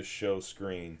have to just show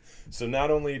screen. So not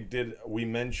only did we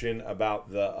mention about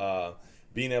the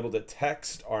being able to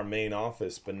text our main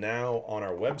office, but now on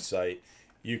our website,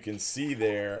 you can see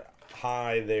there,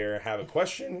 hi there, have a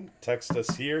question, text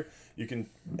us here. You can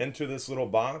enter this little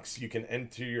box. You can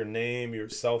enter your name, your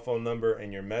cell phone number,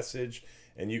 and your message.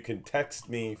 And you can text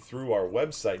me through our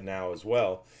website now as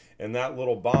well. And that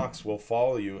little box will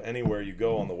follow you anywhere you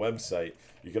go on the website.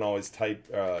 You can always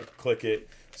click it.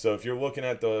 So if you're looking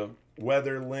at the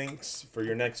weather links for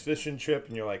your next fishing trip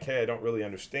and you're like, hey, I don't really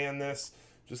understand this,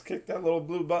 just click that little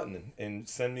blue button and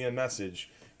send me a message.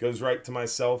 It goes right to my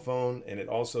cell phone, and it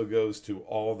also goes to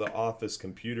all the office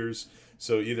computers.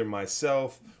 So either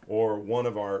myself or one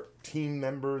of our team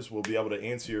members will be able to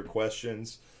answer your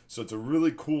questions. So it's a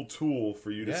really cool tool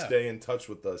for you to stay in touch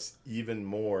with us even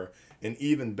more and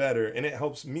even better. And it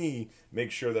helps me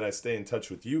make sure that I stay in touch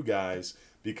with you guys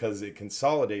because it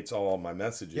consolidates all of my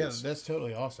messages. Yeah, that's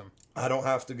totally awesome. I don't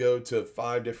have to go to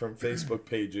 5 different Facebook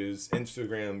pages,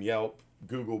 Instagram, Yelp,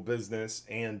 Google Business,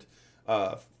 and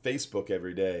Facebook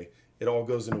every day. It all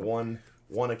goes in one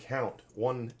account,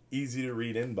 one easy to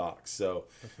read inbox. So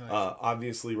Nice.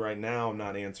 obviously right now I'm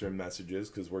not answering messages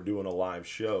because we're doing a live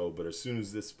show, but as soon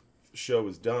as this show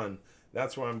is done,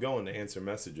 that's where I'm going to answer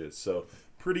messages. So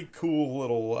pretty cool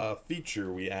little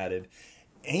feature we added.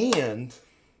 And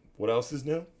what else is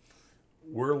new?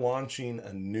 We're launching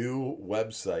a new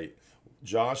website.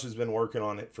 Josh has been working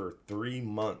on it for 3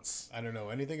 months. I don't know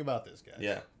anything about this, guys.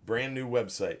 Yeah, brand new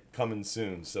website coming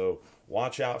soon. So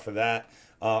watch out for that.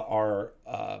 Our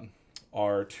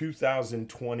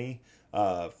 2020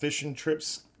 fishing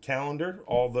trips calendar,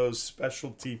 all those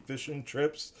specialty fishing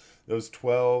trips, those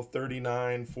 12,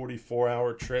 39,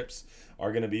 44-hour trips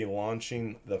are going to be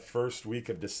launching the first week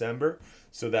of December.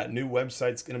 So that new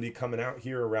website's going to be coming out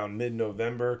here around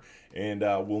mid-November, and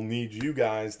we'll need you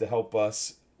guys to help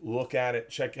us look at it,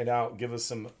 check it out, give us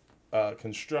some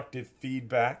constructive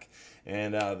feedback,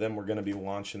 and then we're going to be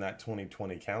launching that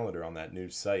 2020 calendar on that new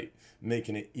site,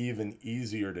 making it even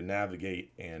easier to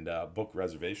navigate and book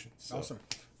reservations. So, awesome.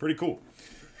 Pretty cool.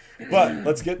 But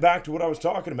let's get back to what I was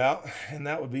talking about, and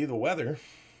that would be the weather.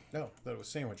 No, that was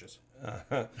sandwiches.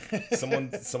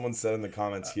 Someone said in the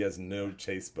comments he has no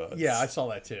taste buds. Yeah, I saw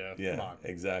that too. Yeah, Come on.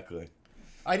 Exactly.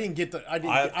 I didn't get the.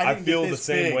 I feel the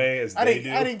same way as they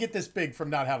do. I didn't get this big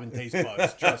from not having taste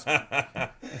buds. Trust me.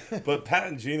 But Pat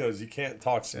and Gino's, you can't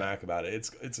talk smack about it.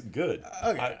 It's good.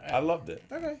 Okay. I loved it.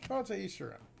 Okay, I'll say each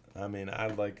your own. I mean, I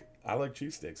like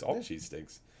cheesesteaks. All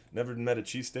cheesesteaks. Never met a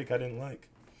cheesesteak I didn't like.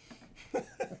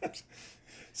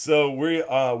 So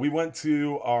we went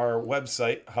to our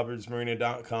website,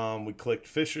 hubbardsmarina.com. We clicked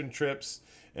fishing trips,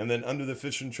 and then under the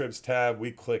fishing trips tab,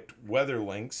 we clicked weather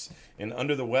links. And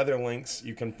under the weather links,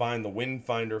 you can find the wind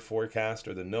finder forecast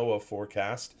or the NOAA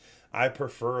forecast. I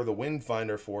prefer the wind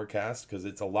finder forecast because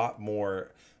it's a lot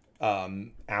more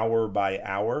hour by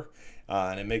hour,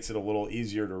 and it makes it a little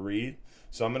easier to read.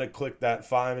 So I'm going to click that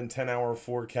 5 and 10 hour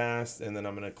forecast, and then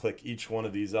I'm going to click each one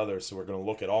of these others. So we're going to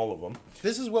look at all of them.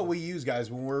 This is what we use, guys,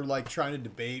 when we're like trying to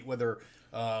debate whether.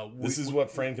 This is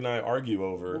what Frank and I argue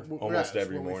over almost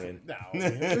every morning.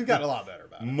 We've got a lot better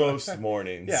about it. Most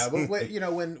mornings. Yeah, but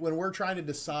when we're trying to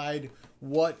decide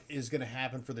what is going to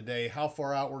happen for the day, how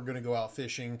far out we're going to go out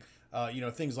fishing,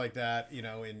 things like that,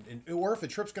 or if a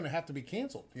trip's going to have to be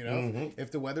canceled,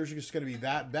 if the weather's just going to be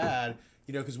that bad.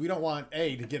 Because we don't want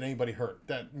to get anybody hurt.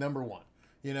 That number one,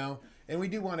 and we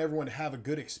do want everyone to have a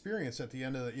good experience at the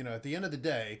end of the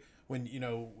day when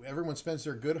everyone spends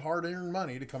their good hard-earned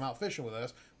money to come out fishing with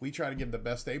us. We try to give them the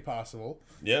best day possible.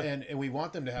 Yeah, and we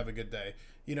want them to have a good day.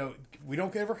 We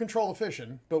don't ever control the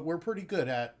fishing, but we're pretty good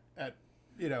at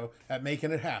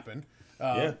making it happen.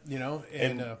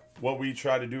 And what we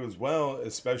try to do as well,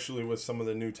 especially with some of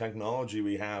the new technology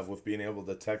we have with being able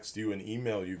to text you and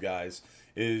email you guys,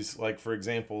 is like, for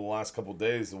example, the last couple of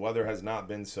days, the weather has not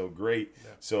been so great. Yeah.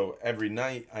 So every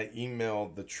night I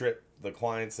email the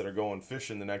clients that are going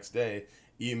fishing the next day,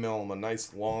 email them a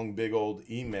nice long big old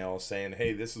email saying,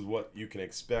 hey, this is what you can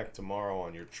expect tomorrow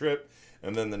on your trip.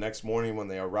 And then the next morning when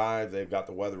they arrive, they've got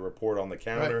the weather report on the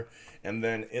counter. Right. And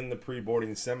then in the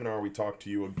pre-boarding seminar, we talk to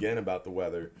you again about the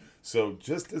weather. So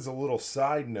just as a little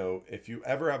side note, if you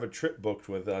ever have a trip booked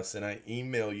with us and I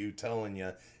email you telling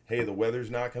you, hey, the weather's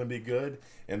not going to be good,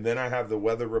 and then I have the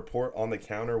weather report on the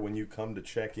counter when you come to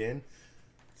check in,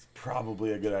 it's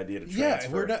probably a good idea to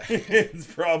transfer. Yeah, it's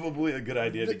probably a good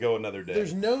idea to go another day.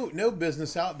 There's no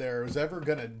business out there who's ever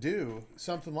going to do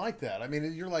something like that. I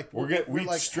mean, you're like... We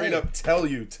straight up tell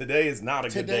you today is not a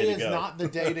good day to go. Today is not the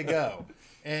day to go.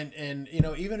 And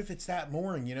even if it's that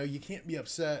morning, you can't be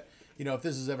upset. If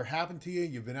this has ever happened to you,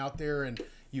 you've been out there and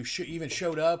you even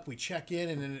showed up, we check in,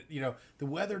 and then, the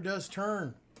weather does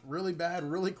turn really bad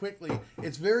really quickly.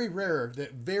 It's very rare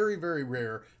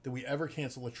that we ever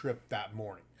cancel a trip that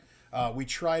morning. We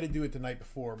try to do it the night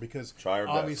before because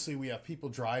obviously we have people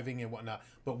driving and whatnot.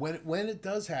 But when it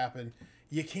does happen,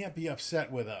 you can't be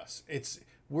upset with us.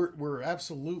 We're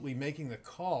absolutely making the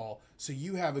call so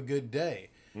you have a good day.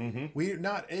 Mm-hmm. We're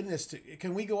not in this.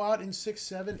 Can we go out in 6,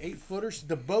 7, 8 footers?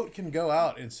 The boat can go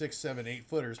out in 6, 7, 8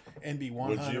 footers and be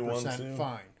 100%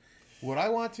 fine. Would I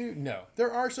want to? No.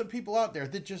 There are some people out there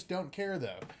that just don't care,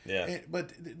 though. Yeah.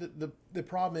 But the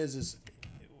problem is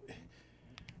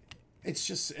it's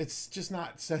just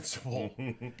not sensible.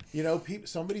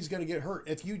 Somebody's going to get hurt.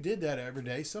 If you did that every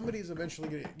day, somebody's eventually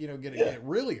going to get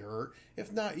really hurt.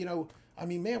 If not,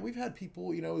 we've had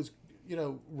people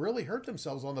really hurt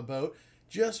themselves on the boat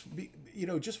just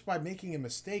by making a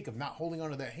mistake of not holding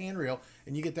onto that handrail,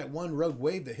 and you get that one rogue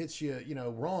wave that hits you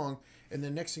wrong, and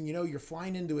then next thing you know, you're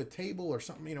flying into a table or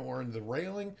something, or into the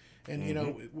railing, and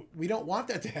we don't want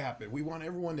that to happen. We want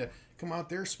everyone to come out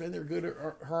there, spend their good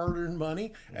hard-earned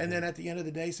money, and then at the end of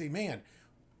the day say, man,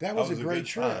 that was a great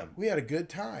trip. We had a good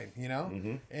time,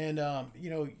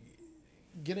 and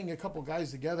getting a couple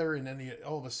guys together, and then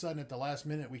all of a sudden at the last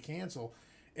minute we cancel.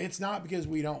 It's not because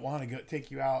we don't want to take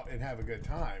you out and have a good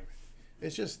time.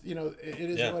 It's just, it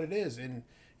is what it is. And,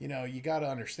 you got to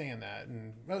understand that.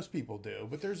 And most people do.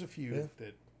 But there's a few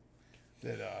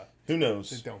that who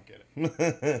knows? That don't get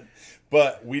it.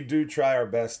 But we do try our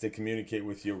best to communicate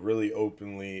with you really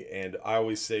openly. And I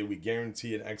always say we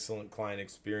guarantee an excellent client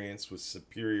experience with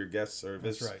superior guest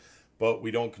service. That's right. But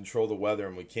we don't control the weather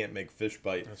and we can't make fish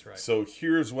bite. That's right. So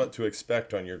here's what to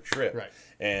expect on your trip. Right.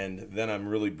 And then I'm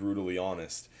really brutally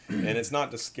honest. And it's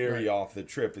not to scare you off the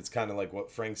trip. It's kind of like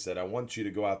what Frank said. I want you to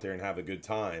go out there and have a good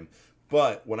time.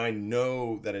 But when I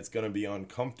know that it's going to be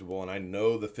uncomfortable and I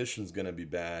know the fishing's going to be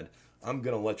bad, I'm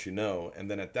going to let you know. And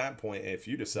then at that point, if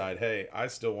you decide, hey, I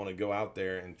still want to go out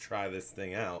there and try this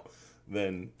thing out,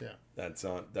 then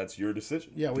that's your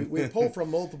decision. Yeah, we pull from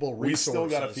multiple resources. We still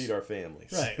got to feed our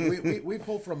families. Right. We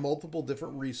pull from multiple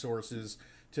different resources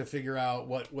to figure out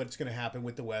what's going to happen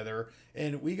with the weather.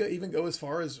 And we even go as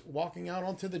far as walking out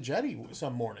onto the jetty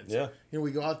some mornings. Yeah.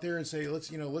 We go out there and say,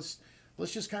 let's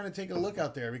just kind of take a look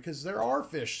out there, because there are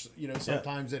fish,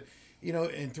 sometimes that,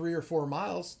 in 3 or 4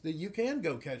 miles that you can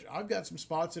go catch. I've got some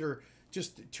spots that are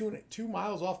just 2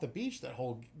 miles off the beach that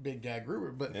hold big gag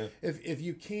grouper. But if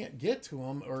you can't get to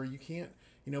them, or you can't,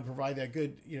 provide that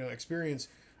good, experience,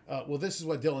 well, this is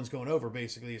what Dylan's going over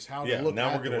basically, is how to look now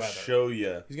at we're going to show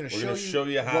you. He's going to show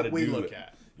you how to we do look it.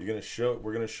 at. We're going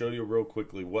to show you real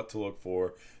quickly what to look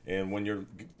for, and when you're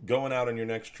going out on your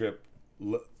next trip,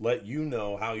 let you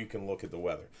know how you can look at the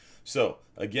weather. So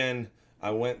again, I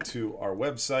went to our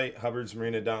website,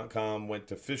 hubbardsmarina.com, went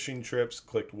to fishing trips,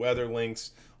 clicked weather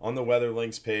links. On the weather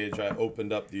links page, I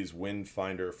opened up these wind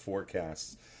finder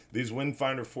forecasts. These wind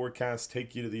finder forecasts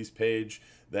take you to these page.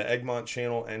 The Egmont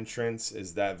Channel entrance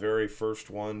is that very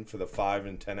first one for the 5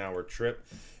 and 10 hour trip.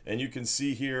 And you can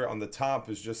see here on the top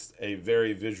is just a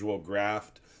very visual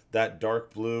graph. That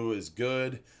dark blue is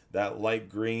good. That light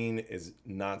green is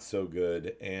not so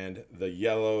good, and the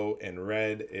yellow and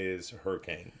red is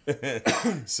hurricane.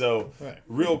 So,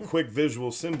 real quick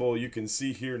visual symbol, you can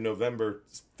see here November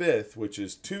 5th, which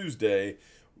is Tuesday,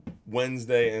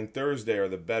 Wednesday, and Thursday are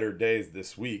the better days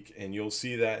this week, and you'll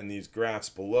see that in these graphs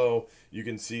below. You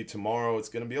can see tomorrow it's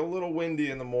going to be a little windy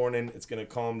in the morning. It's going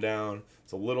to calm down.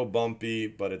 It's a little bumpy,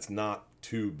 but it's not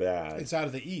too bad. It's out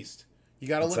of the east. You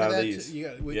got to look at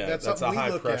that. That's a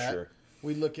high pressure.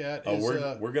 We look at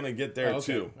we're gonna get there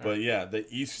too, All but right. the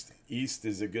east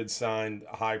is a good sign.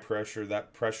 High pressure,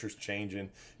 that pressure's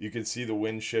changing. You can see the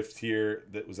wind shift here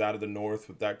that was out of the north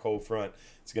with that cold front.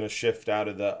 It's gonna shift out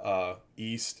of the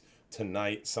east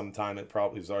tonight. Sometime it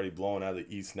probably is already blowing out of the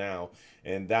east now,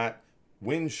 and that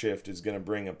wind shift is gonna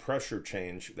bring a pressure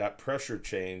change. That pressure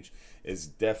change is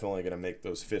definitely gonna make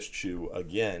those fish chew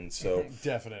again. So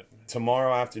definite.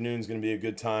 Tomorrow afternoon is gonna be a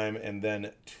good time, and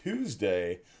then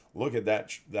Tuesday. Look at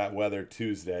that weather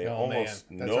Tuesday. Almost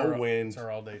no wind. It's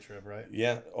our all-day trip, right?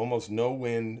 Yeah, almost no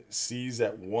wind. Seas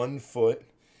at 1 foot.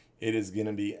 It is going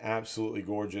to be absolutely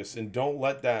gorgeous. And don't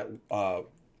let that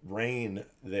rain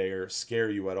there scare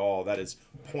you at all. That is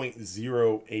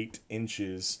 0.08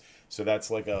 inches. So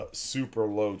that's like a super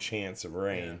low chance of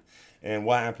rain. Yeah. And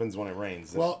what happens when it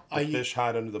rains? Well, the fish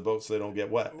hide under the boat so they don't get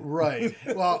wet. Right.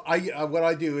 Well, what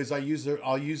I do is I'll use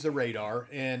the radar,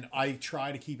 and I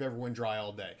try to keep everyone dry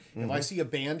all day. Mm-hmm. If I see a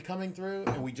band coming through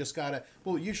and we just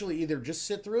we'll usually either just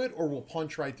sit through it or we'll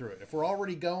punch right through it. If we're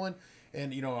already going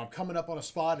and I'm coming up on a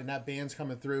spot and that band's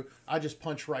coming through, I just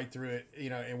punch right through it,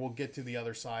 and we'll get to the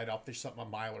other side. I'll fish something a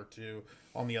mile or two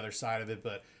on the other side of it,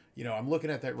 but I'm looking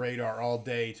at that radar all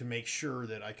day to make sure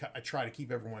that I try to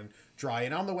keep everyone dry.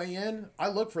 And on the way in, I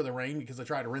look for the rain because I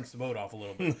try to rinse the boat off a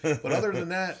little bit. But other than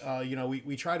that,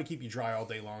 we try to keep you dry all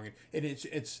day long. And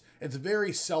it's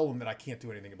very seldom that I can't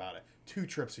do anything about it. 2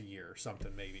 trips a year or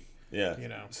something maybe. Yeah.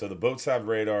 So the boats have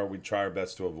radar. We try our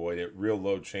best to avoid it. Real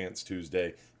low chance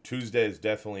Tuesday. Tuesday is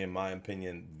definitely, in my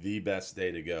opinion, the best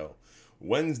day to go.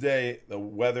 Wednesday, the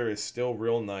weather is still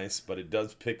real nice, but it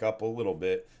does pick up a little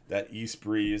bit. That east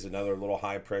breeze, another little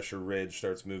high pressure ridge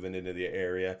starts moving into the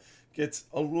area. Gets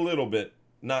a little bit,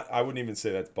 I wouldn't even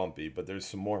say that's bumpy, but there's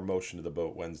some more motion to the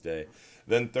boat Wednesday.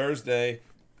 Then Thursday,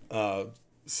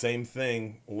 same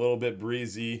thing, a little bit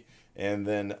breezy, and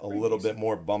then a little bit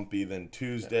more bumpy than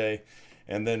Tuesday.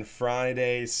 And then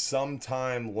Friday,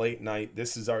 sometime late night,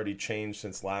 this has already changed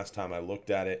since last time I looked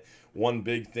at it. One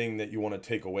big thing that you want to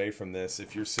take away from this,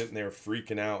 if you're sitting there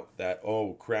freaking out that,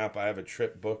 oh crap, I have a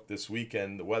trip booked this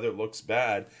weekend, the weather looks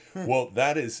bad. Well,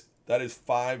 that is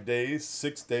 5 days,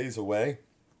 6 days away.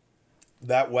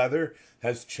 That weather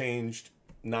has changed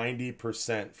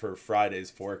 90% for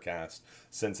Friday's forecast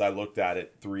since I looked at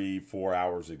it 3-4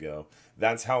 hours ago.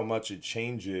 That's how much it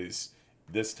changes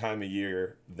this time of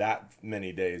year, that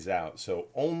many days out. So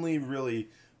only really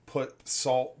put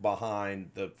salt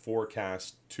behind the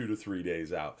forecast 2 to 3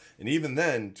 days out. And even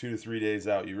then, 2 to 3 days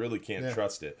out, you really can't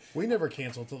trust it. We never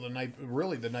cancel till the night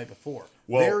before.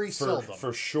 Well, very seldom.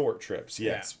 For short trips,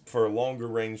 yes. Yeah. For longer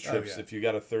range trips, if you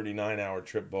got a 39-hour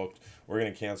trip booked, we're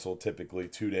going to cancel typically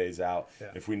 2 days out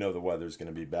if we know the weather's going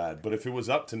to be bad. But if it was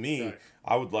up to me,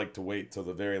 I would like to wait till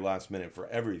the very last minute for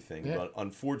everything. Yeah. But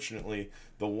unfortunately,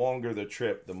 the longer the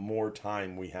trip, the more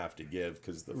time we have to give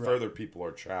because the further people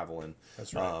are traveling.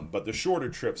 That's right. But the shorter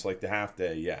trips, like the half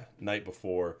day, night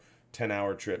before,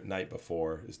 10-hour trip night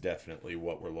before is definitely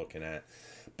what we're looking at.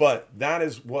 But that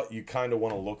is what you kind of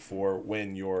want to look for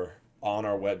when you're on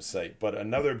our website. But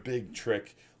another big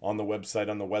trick on the website,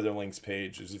 on the Weather Links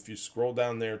page, is if you scroll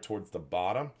down there towards the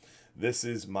bottom, this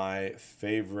is my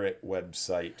favorite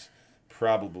website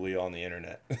probably on the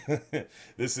internet.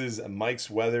 This is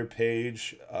Mike's weather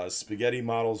page,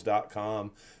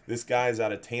 spaghettymodels.com. This guy's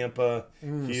out of Tampa.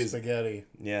 He is spaghetti.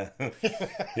 Yeah.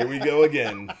 Here we go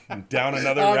again. Down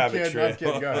another rabbit trail. I'm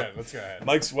kidding. Go ahead. Let's go ahead.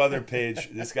 Mike's weather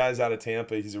page. This guy's out of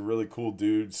Tampa. He's a really cool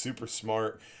dude, super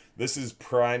smart. This is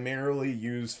primarily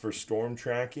used for storm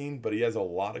tracking, but he has a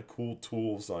lot of cool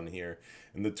tools on here.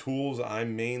 And the tools I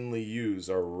mainly use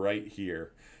are right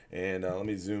here. And let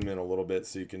me zoom in a little bit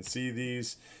so you can see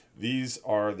these. These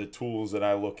are the tools that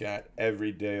I look at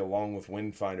every day along with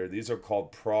Windfinder. These are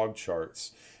called prog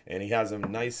charts, and he has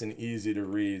them nice and easy to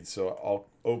read. So I'll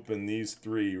open these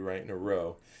 3 right in a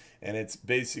row. And it's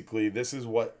basically, this is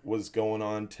what was going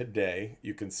on today.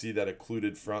 You can see that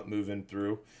occluded front moving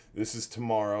through. This is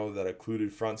tomorrow, that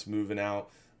occluded front's moving out.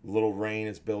 A little rain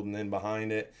is building in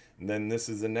behind it. And then this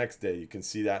is the next day. You can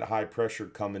see that high pressure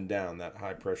coming down. That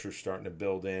high pressure starting to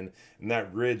build in. And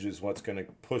that ridge is what's going to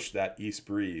push that east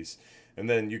breeze. And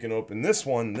then you can open this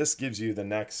one. This gives you the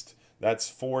next, that's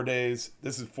 4 days.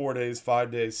 This is 4 days,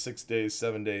 5 days, 6 days,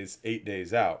 7 days, 8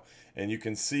 days out. And you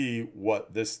can see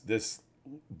what this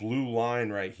blue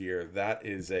line right here, that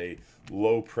is a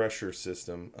low pressure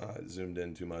system. Zoomed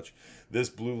in too much. This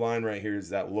blue line right here is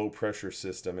that low pressure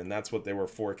system, and that's what they were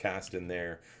forecasting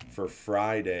there for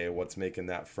Friday, what's making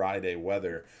that Friday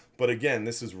weather. But again,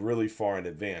 this is really far in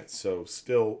advance, so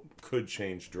still could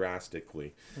change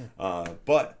drastically.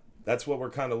 But that's what we're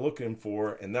kind of looking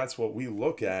for, and that's what we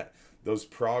look at. Those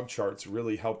prog charts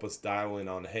really help us dial in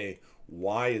on, hey,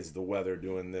 why is the weather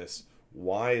doing this?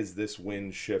 Why is this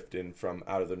wind shifting from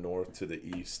out of the north to the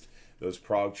east? Those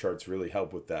prog charts really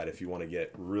help with that if you want to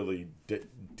get really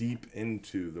deep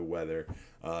into the weather.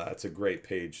 That's a great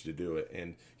page to do it.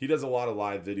 And he does a lot of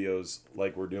live videos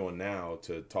like we're doing now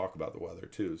to talk about the weather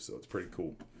too, so it's pretty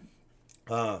cool.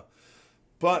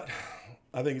 But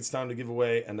I think it's time to give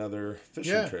away another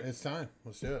fishing trip. Yeah, it's time.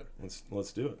 Let's do it.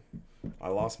 Let's do it. I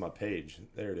lost my page.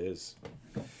 There it is.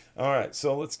 All right,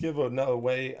 so let's give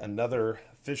away another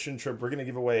fishing trip. We're going to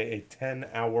give away a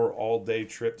 10-hour all-day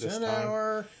trip this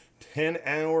time.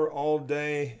 10-hour all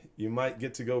day. You might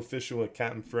get to go fishing with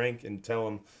Captain Frank and tell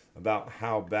him about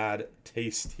how bad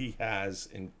taste he has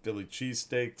in Philly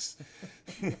cheesesteaks.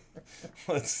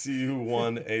 Let's see who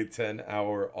won a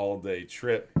 10-hour all-day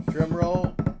trip. Drum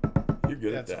roll. You're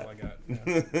good at that. That's all I got.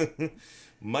 Yeah.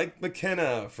 Mike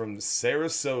McKenna from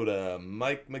Sarasota.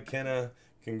 Mike McKenna,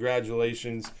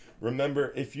 congratulations.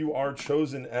 Remember, if you are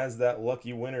chosen as that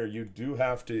lucky winner, you do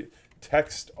have to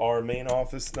text our main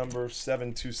office number,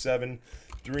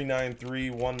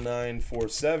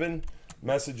 727-393-1947.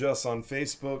 Message us on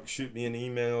Facebook. Shoot me an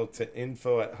email to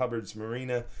info@Hubbard's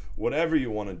Marina. Whatever you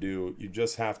want to do, you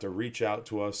just have to reach out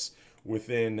to us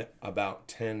within about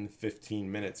 10-15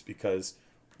 minutes, because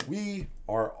we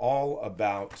are all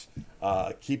about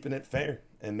keeping it fair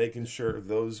and making sure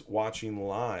those watching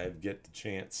live get the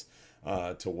chance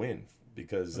to win,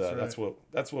 because that's what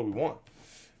we want.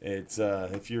 It's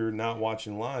if you're not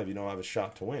watching live, you don't have a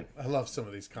shot to win. I love some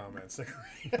of these comments. The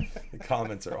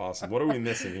comments are awesome. What are we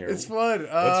missing here? It's fun.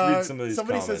 Let's read some of these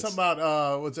somebody comments. said something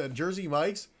about what's that? Jersey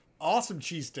Mike's awesome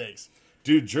cheesesteaks.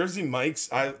 Dude, Jersey Mike's.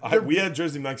 We had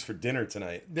Jersey Mike's for dinner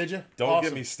tonight. Did you? Don't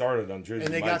get me started on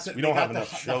Jersey Mike's. We don't have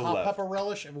enough show left. Pepper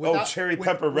relish. Cherry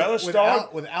pepper relish,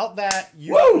 dog. Without that,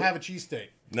 you don't have a cheesesteak.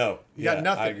 No, you got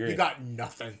nothing. I agree. You got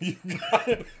nothing. You got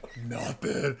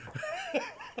nothing.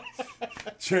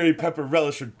 Cherry pepper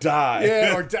relish or die.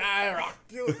 Yeah, or die, or I'll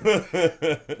kill you.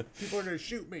 People are gonna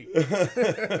shoot me.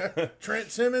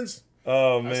 Trent Simmons.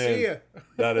 Oh man, I see ya.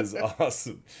 That is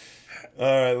awesome. All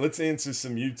right, let's answer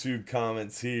some YouTube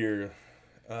comments here.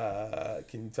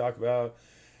 Can you talk about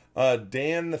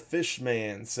Dan the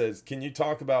Fishman says, can you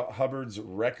talk about Hubbard's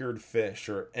record fish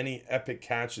or any epic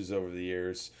catches over the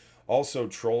years? Also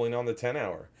trolling on the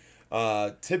 10-hour.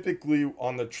 Typically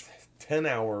on the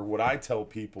 10-hour, what I tell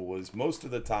people is most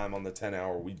of the time on the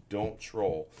 10-hour, we don't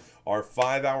troll. Our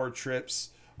 5-hour trips,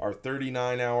 our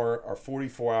 39-hour, our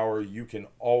 44-hour, you can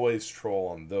always troll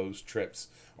on those trips.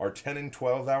 Our 10 and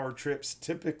 12-hour trips,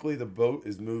 typically the boat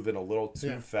is moving a little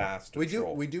too fast to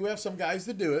troll. We do have some guys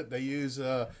that do it. They use,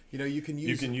 you can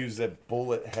use a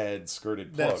bullet head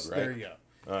skirted plug, right? There you go.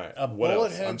 All right. A what bullet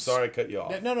else? head. I'm sorry I cut you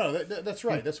off. No, that's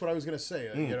right. That's what I was going to say.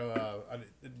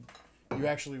 You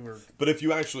actually were. But if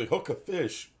you actually hook a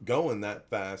fish going that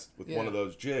fast with one of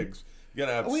those jigs, You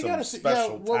gotta have some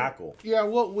special tackle. Yeah,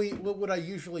 what I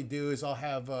usually do is I'll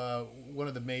have one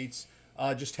of the mates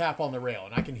just tap on the rail,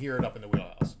 and I can hear it up in the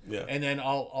wheelhouse. Yeah. And then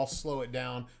I'll slow it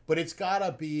down, but it's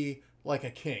gotta be like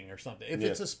a king or something. If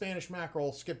it's a Spanish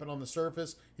mackerel skipping on the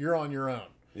surface, you're on your own.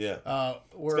 Yeah.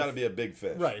 It's got to be a big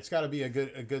fish. Right. It's got to be a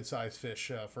good sized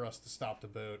fish for us to stop the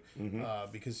boat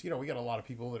because we got a lot of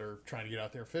people that are trying to get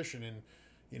out there fishing, and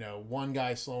one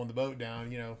guy slowing the boat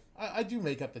down. I do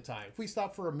make up the time. If we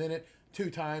stop for a minute, 2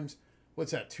 times,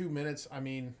 what's that? 2 minutes. I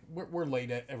mean, we're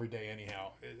late every day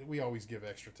anyhow. We always give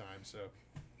extra time. So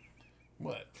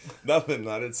what? Nothing.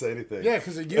 I didn't say anything. Yeah,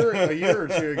 because a year or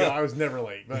two ago I was never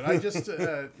late, but I just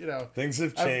things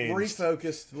have changed. I've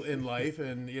refocused in life,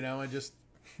 and I just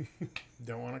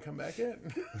don't want to come back in.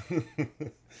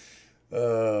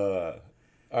 All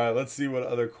right, let's see what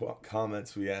other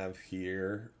comments we have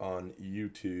here on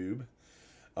YouTube.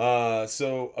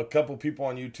 So a couple people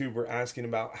on YouTube were asking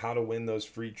about how to win those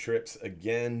free trips.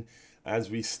 Again,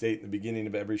 as we state in the beginning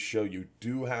of every show, you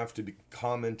do have to be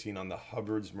commenting on the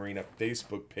Hubbard's Marina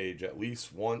Facebook page at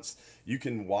least once. You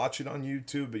can watch it on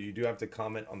YouTube, but you do have to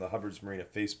comment on the Hubbard's Marina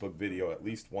Facebook video at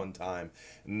least one time.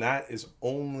 And that is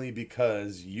only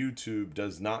because YouTube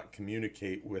does not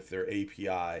communicate with their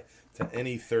API to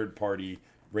any third-party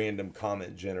random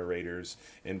comment generators.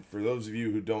 And for those of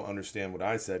you who don't understand what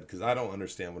I said, because I don't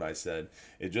understand what I said,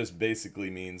 it just basically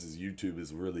means is YouTube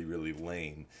is really, really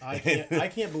lame. I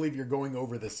can't believe you're going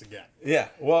over this again. Yeah,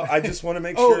 well, I just want to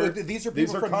make sure. These are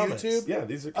people from comments. YouTube? Yeah,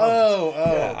 these are comments. Oh.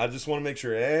 Yeah, I just want to make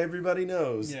sure everybody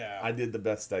knows I did the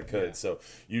best I could. Yeah. So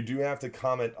you do have to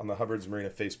comment on the Hubbard's Marina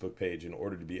Facebook page in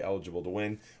order to be eligible to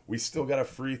win. We still got a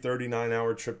free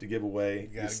 39-hour trip to give away.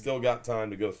 You still got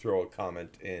time to go throw a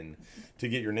comment in to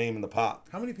get your name in the pot.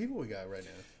 How many people we got right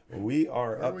now? We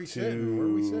are Where up are we to sitting? Where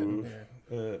are we sitting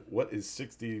here? What is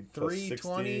 60 plus 60?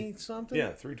 320 something?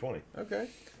 Yeah, 320. Okay.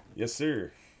 Yes,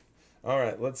 sir. All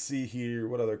right, let's see here.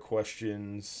 What other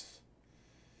questions?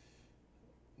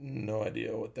 No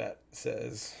idea what that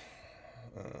says.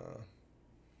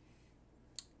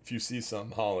 If you see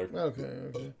something, holler.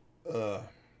 Okay.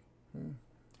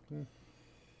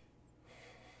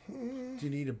 Do you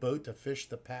need a boat to fish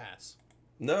the pass?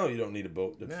 No, you don't need a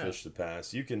boat to fish the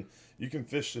pass. You can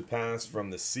fish the pass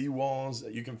from the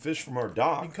seawalls. You can fish from our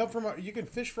dock. You can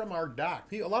fish from our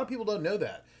dock. A lot of people don't know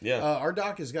that. Yeah. Our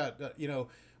dock has got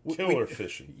killer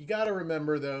fishing. You got to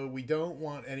remember though, we don't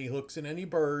want any hooks and any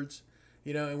birds.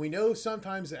 And we know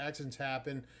sometimes the accidents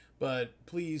happen, but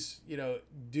please,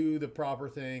 do the proper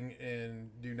thing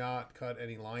and do not cut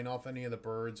any line off any of the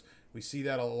birds. We see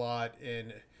that a lot,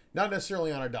 and not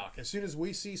necessarily on our dock. As soon as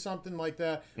we see something like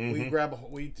that, we grab a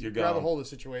hold of the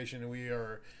situation, and we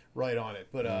are right on it.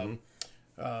 But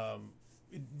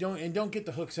don't get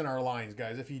the hooks in our lines,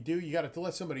 guys. If you do, you got to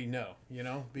let somebody know.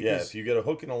 Because if you get a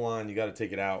hook in a line, you got to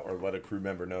take it out or let a crew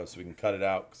member know so we can cut it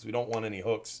out, because we don't want any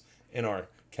hooks in our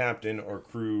captain or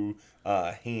crew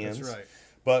hands. That's right.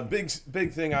 But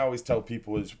big thing I always tell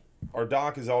people is our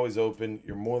dock is always open.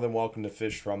 You're more than welcome to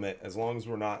fish from it, as long as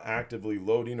we're not actively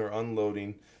loading or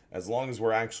unloading. As long as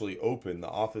we're actually open, the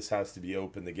office has to be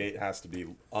open. The gate has to be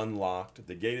unlocked. If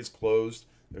the gate is closed,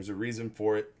 there's a reason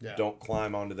for it. Yeah. Don't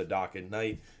climb onto the dock at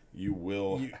night. You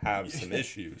will have some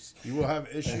issues. You will have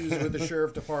issues with the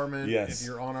sheriff department if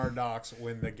you're on our docks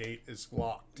when the gate is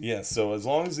locked. Yes, so as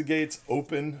long as the gate's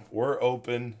open, we're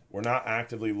open. We're not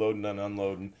actively loading and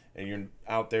unloading, and you're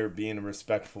out there being a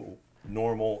respectful,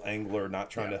 normal angler, not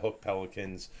trying to hook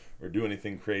pelicans or do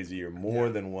anything crazy. You're more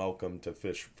than welcome to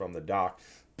fish from the dock.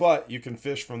 But you can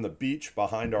fish from the beach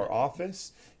behind our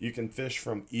office. You can fish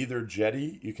from either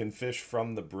jetty. You can fish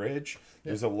from the bridge.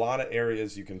 There's a lot of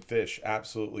areas you can fish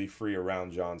absolutely free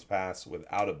around John's Pass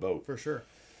without a boat. For sure.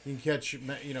 You can catch,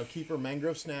 keeper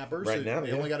mangrove snappers. Right now,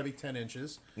 they only got to be 10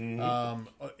 inches.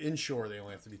 Inshore, they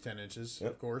only have to be 10 inches,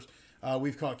 of course.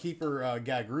 We've caught keeper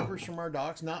gag groupers from our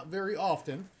docks. Not very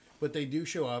often, but they do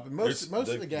show up. And most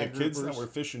of the gag groupers. The kids that were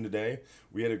fishing today,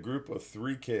 we had a group of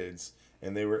 3 kids,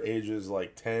 and they were ages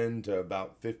like 10 to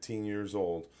about 15 years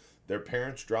old. Their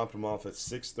parents dropped them off at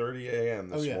 6:30 a.m.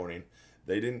 this morning.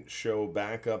 They didn't show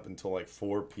back up until like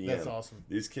 4 p.m. That's awesome.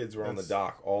 These kids were on the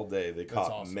dock all day. They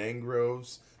caught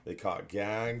mangroves. They caught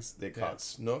gags. They caught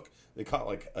snook. They caught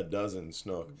like a dozen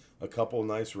snook. A couple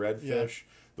nice redfish.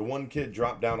 The one kid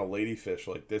dropped down a ladyfish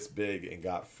like this big and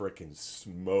got freaking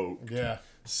smoked. Yeah.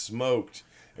 Smoked.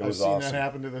 It was awesome. I've seen that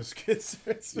happen to those kids.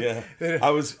 Yeah. I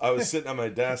was sitting on my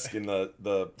desk, and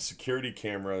the security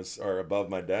cameras are above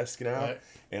my desk now. Right.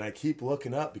 And I keep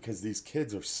looking up because these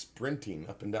kids are sprinting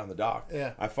up and down the dock.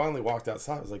 Yeah. I finally walked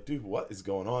outside. I was like, dude, what is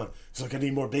going on? He's like, I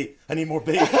need more bait. I need more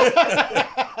bait.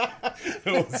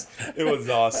 it was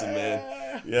awesome,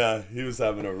 man. Yeah, he was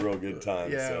having a real good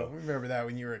time. Yeah, so. remember that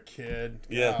when you were a kid.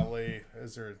 Yeah. Golly,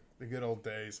 those are the good old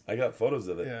days. I got photos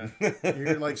of it. Yeah.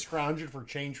 You're like scrounging for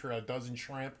change for a dozen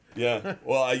shrimp. Yeah.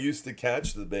 Well, I used to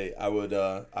catch the bait. I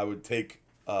would take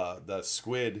the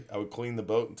squid. I would clean the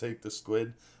boat and take the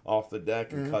squid off the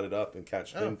deck and cut it up and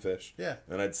catch finfish. Yeah.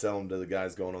 And I'd sell them to the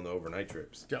guys going on the overnight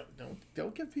trips.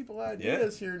 Don't give people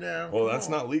ideas here now. Well, that's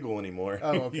not legal anymore. Oh,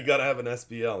 okay. You got to have an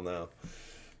SBL now.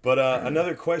 But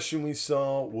another question we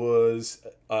saw was,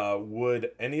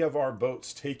 would any of our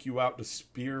boats take you out to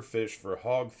spearfish for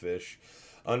hogfish?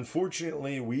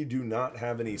 Unfortunately, we do not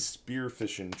have any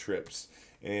spearfishing trips.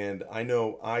 And I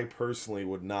know I personally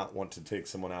would not want to take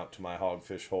someone out to my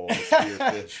hogfish hole to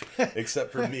spearfish,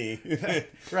 except for me.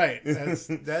 Right,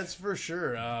 that's for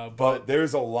sure. But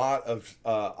there's a lot of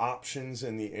options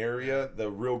in the area. The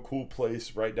real cool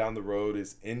place right down the road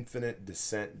is Infinite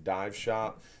Descent Dive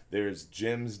Shop. There's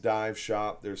Jim's Dive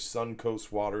Shop. There's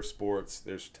Suncoast Water Sports.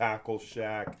 There's Tackle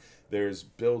Shack. There's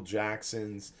Bill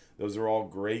Jackson's. Those are all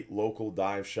great local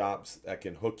dive shops that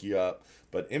can hook you up.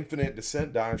 But Infinite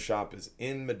Descent Dive Shop is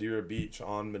in Madeira Beach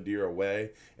on Madeira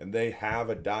Way, and they have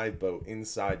a dive boat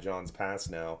inside John's Pass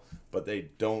now, but they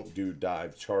don't do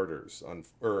dive charters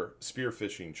or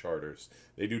spearfishing charters.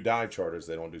 They do dive charters.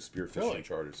 They don't do spearfishing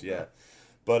charters. Yeah.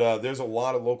 But there's a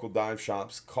lot of local dive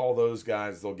shops. Call those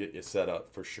guys. They'll get you set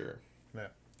up for sure. Yeah.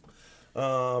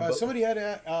 Somebody had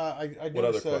I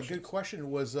noticed a good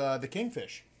question was the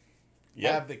kingfish.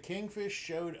 Yeah. Have the kingfish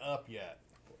showed up yet?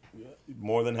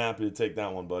 More than happy to take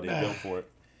that one, buddy. Go for it.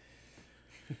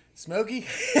 Smokey?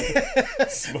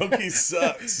 Smokey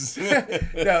sucks.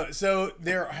 No, so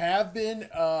there have been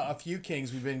a few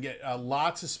kings. We've been getting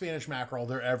lots of Spanish mackerel.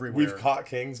 They're everywhere. We've caught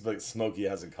kings, but Smokey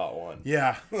hasn't caught one.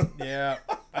 Yeah. Yeah.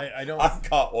 I don't. I've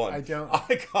caught one. I don't.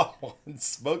 I caught one.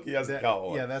 Smokey hasn't caught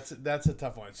one. Yeah, that's a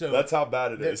tough one. So that's how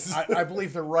bad it is. I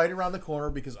believe they're right around the corner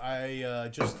because I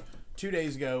just 2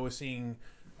 days ago was seeing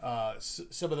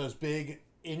some of those big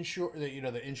inshore,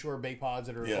 the inshore bait pods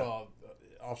that are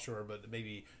offshore, but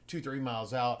maybe 2-3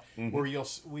 miles out, where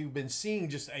we've been seeing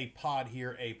just a pod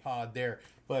here, a pod there.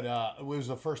 But it was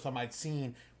the first time I'd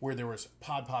seen where there was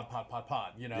pod,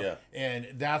 and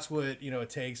that's what it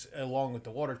takes, along with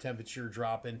the water temperature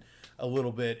dropping a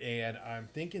little bit. And I'm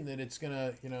thinking that it's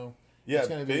gonna, it's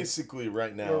gonna basically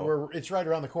right now it's right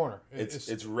around the corner.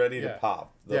 It's ready to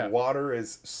pop. The water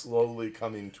is slowly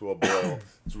coming to a boil.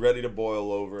 It's ready to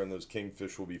boil over, and those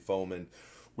kingfish will be foaming.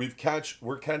 We're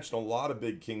catching a lot of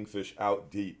big kingfish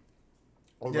out deep,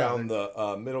 around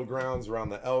the middle grounds, around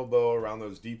the elbow, around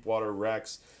those deep water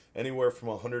wrecks, anywhere from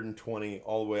 120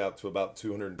 all the way out to about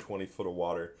 220 foot of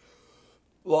water.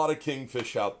 A lot of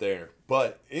kingfish out there.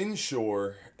 But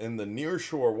inshore, in the near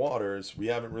shore waters, we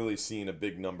haven't really seen a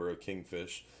big number of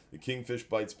kingfish. The kingfish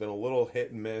bite's been a little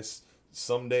hit and miss.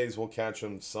 Some days we'll catch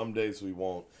them, some days we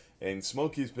won't. And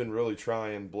Smokey's been really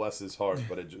trying, bless his heart,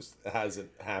 but it just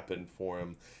hasn't happened for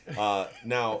him.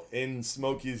 Now, in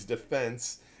Smokey's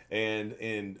defense, and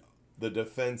in the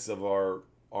defense of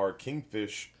our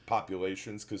kingfish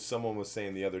populations, because someone was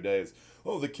saying the other day is,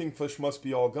 oh, the kingfish must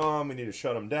be all gone, we need to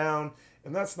shut them down.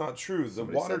 And that's not true. The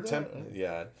water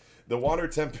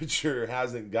temperature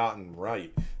hasn't gotten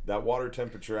right. That water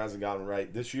temperature hasn't gotten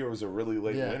right. This year was a really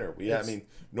late winter.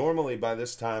 Normally by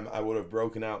this time I would have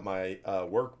broken out my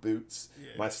work boots,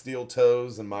 my steel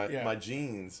toes, and my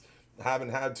jeans. Haven't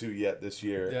had to yet this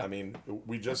year. I mean,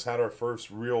 we just had our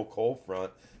first real cold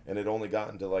front, and it only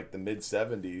got into like the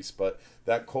mid-70s. But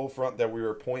that cold front that we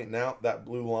were pointing out, that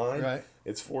blue line,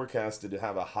 it's forecasted to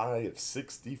have a high of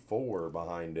 64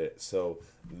 behind it. So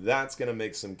that's going to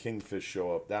make some kingfish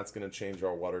show up. That's going to change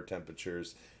our water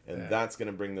temperatures, and that's going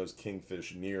to bring those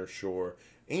kingfish near shore,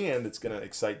 and it's going to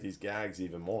excite these gags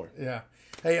even more. Yeah.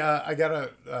 Hey, I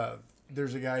got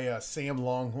there's a guy, Sam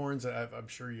Longhorns. I'm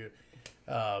sure you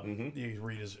can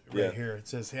read his right here. It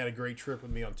says, had a great trip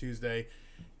with me on Tuesday.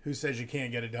 Who says you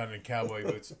can't get it done in cowboy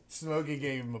boots? Smokey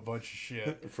gave him a bunch of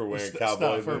shit for wearing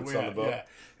cowboy boots on the boat. Yeah.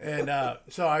 And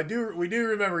so we do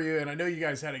remember you, and I know you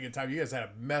guys had a good time. You guys had a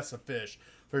mess of fish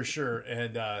for sure,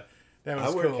 and that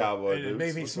was cool. Cowboy boots. It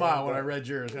made me smile when I read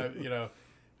yours.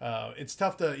 It's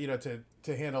tough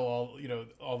to handle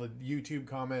all the YouTube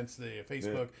comments, the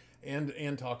Facebook,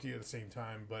 and talk to you at the same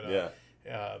time. But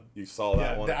you saw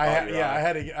that one. I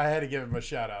had to give him a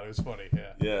shout out. It was funny.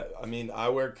 Yeah. I mean, I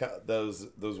wear those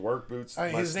work boots.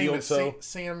 His name is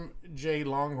Sam J.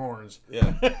 Longhorns.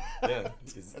 Yeah.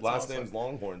 His last name's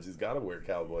Longhorns. He's got to wear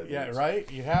cowboy boots. Yeah,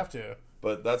 right. You have to.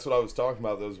 But that's what I was talking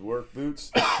about. Those work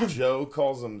boots. Joe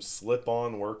calls them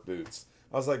slip-on work boots.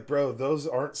 I was like, bro, those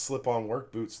aren't slip-on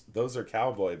work boots. Those are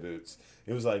cowboy boots.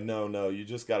 He was like, no, you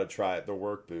just got to try it. They're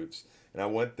work boots. And I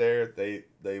went there.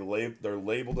 They're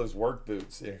labeled as work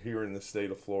boots here in the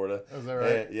state of Florida. Is that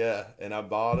right? And, yeah, and I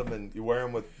bought them, and you wear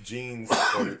them with jeans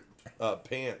or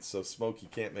pants, so Smokey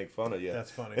can't make fun of you.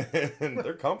 That's funny. And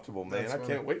they're comfortable, man. I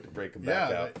can't wait to break them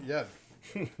back out. Yeah.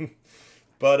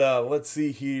 But let's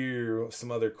see here.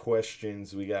 Some other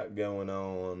questions we got going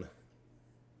on.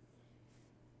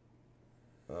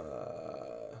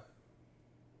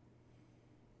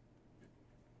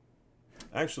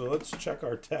 Actually, let's check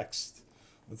our text.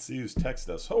 Let's see who's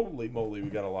texted us. Holy moly, we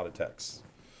got a lot of texts.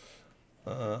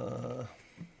 I'll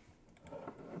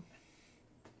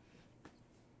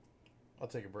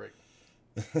take a break.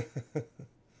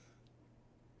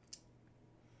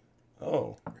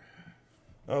 Oh.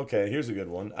 Okay, here's a good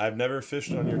one. I've never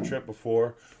fished on your trip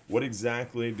before. What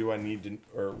exactly do I need to,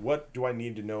 or what do I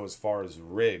need to know as far as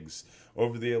rigs?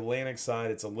 Over the Atlantic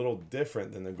side, it's a little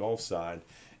different than the Gulf side,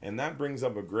 and that brings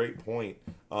up a great point.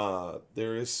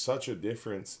 There is such a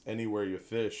difference anywhere you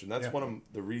fish, and that's one of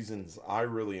the reasons I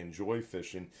really enjoy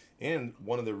fishing, and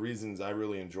one of the reasons I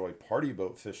really enjoy party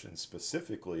boat fishing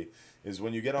specifically is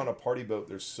when you get on a party boat,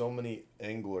 there's so many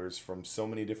anglers from so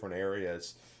many different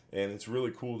areas. And it's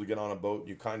really cool to get on a boat.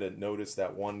 You kind of notice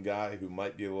that one guy who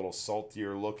might be a little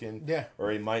saltier looking. Yeah.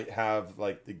 Or he might have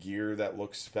like the gear that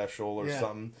looks special or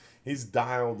something. He's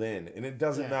dialed in. And it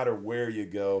doesn't matter where you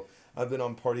go. I've been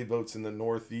on party boats in the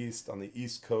Northeast, on the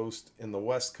East Coast, in the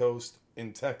West Coast,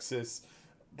 in Texas.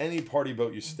 Any party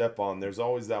boat you step on, there's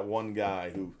always that one guy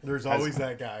who... There's always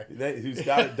that guy. Who's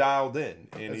got it dialed in.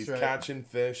 And That's he's right. catching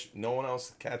fish. No one else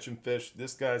is catching fish.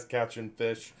 This guy's catching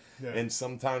fish. Yeah. And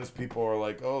sometimes people are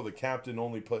like, oh, the captain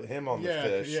only put him on the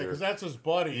fish. Yeah, because that's his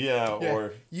buddy. Yeah,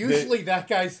 or... Usually that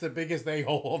guy's the biggest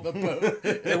a-hole on the boat.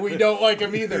 And we don't like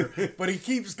him either. But he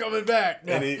keeps coming back.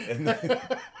 No.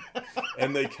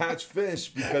 And they catch fish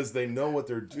because they know what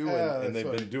they're doing. And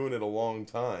they've been doing it a long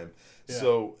time. Yeah.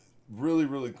 So... really,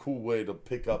 really cool way to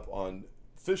pick up on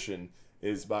fishing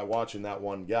is by watching that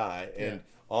one guy. And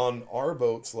on our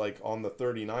boats, like on the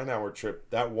 39-hour trip,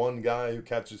 that one guy who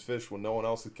catches fish when no one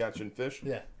else is catching fish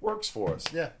works for us.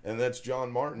 Yeah. And that's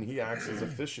John Martin. He acts as a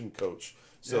fishing coach.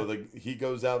 So he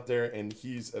goes out there and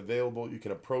he's available. You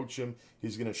can approach him.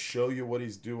 He's going to show you what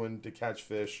he's doing to catch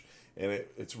fish. And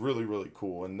it's really, really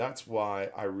cool. And that's why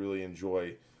I really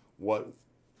enjoy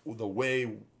the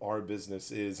way our business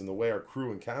is and the way our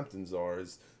crew and captains are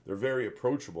is they're very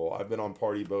approachable. I've been on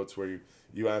party boats where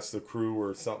you ask the crew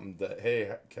or something that,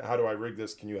 hey, how do I rig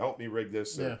this? Can you help me rig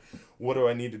this? Or what do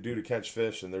I need to do to catch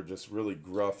fish? And they're just really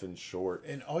gruff and short.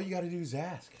 And all you got to do is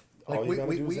ask. Like we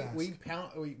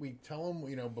tell them,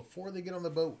 before they get on the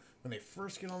boat, when they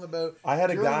first get on the boat. I had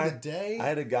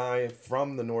a guy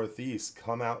from the Northeast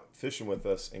come out fishing with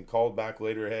us and called back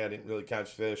later. Hey, I didn't really catch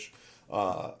fish.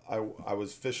 I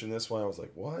was fishing this one. I was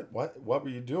like, what were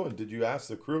you doing? Did you ask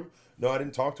the crew? No, I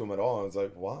didn't talk to him at all. I was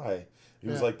like, why? He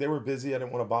was like, they were busy. I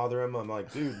didn't want to bother him. I'm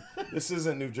like, dude, this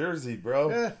isn't New Jersey,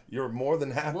 bro. You're more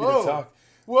than happy to talk.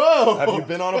 Whoa! Have you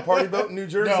been on a party boat in New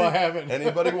Jersey? No, I haven't.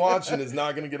 Anybody watching is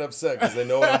not going to get upset because they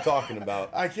know what I'm talking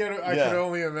about. I can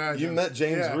only imagine. You met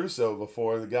James Russo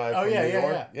before, the guy from New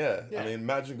York. Yeah. I mean,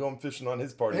 imagine going fishing on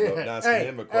his party boat and asking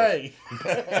him a question.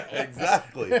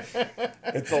 Exactly.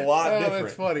 It's a lot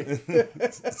different. That's funny.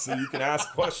 So you can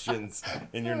ask questions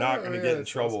and you're not going to get in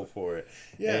trouble for it.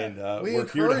 Yeah. And we we're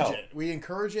here to help. We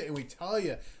encourage it, and we tell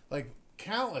you, like,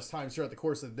 countless times throughout the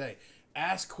course of the day,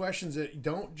 ask questions that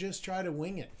don't just try to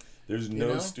wing it. There's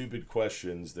no stupid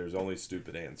questions. There's only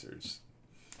stupid answers.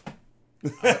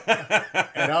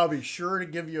 And I'll be sure to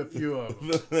give you a few of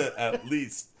them. At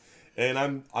least. And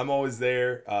I'm always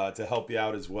there to help you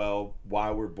out as well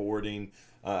while we're boarding,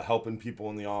 helping people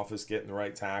in the office, getting the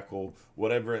right tackle,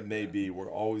 whatever it may be. We're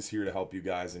always here to help you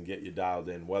guys and get you dialed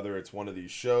in, whether it's one of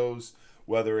these shows,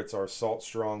 whether it's our Salt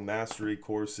Strong Mastery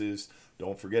courses.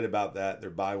 Don't forget about that. They're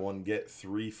buy one, get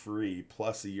 3 free,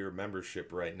 plus a year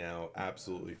membership right now.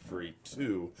 Absolutely free,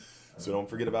 too. So don't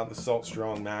forget about the Salt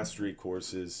Strong Mastery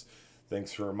courses.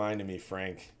 Thanks for reminding me,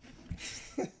 Frank.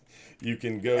 You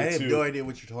can go I have no idea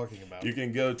what you're talking about. You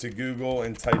can go to Google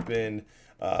and type in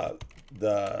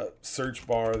the search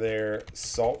bar there,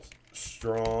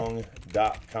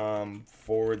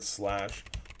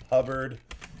 saltstrong.com/Hubbard.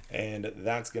 And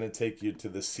that's going to take you to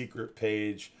the secret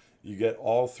page. You get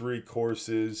all 3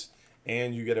 courses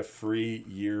and you get a free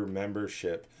year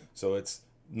membership. So it's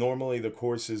normally the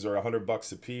courses are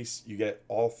 $100 a piece. You get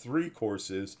all 3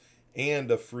 courses and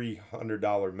a free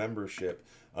 $100 membership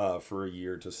for a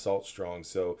year to Salt Strong.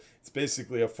 So it's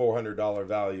basically a $400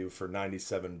 value for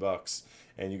 $97.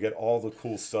 and you get all the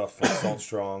cool stuff from Salt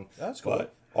Strong. That's cool.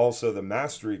 But also the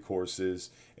mastery courses,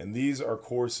 and these are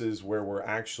courses where we're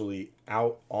actually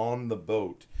out on the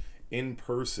boat in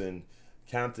person.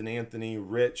 Captain Anthony,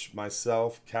 Rich,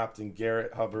 myself, Captain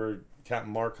Garrett Hubbard,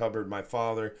 Captain Mark Hubbard, my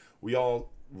father, we all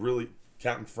really,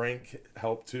 Captain Frank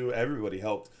helped too. Everybody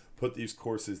helped put these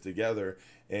courses together,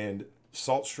 and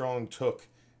Salt Strong took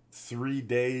 3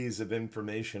 days of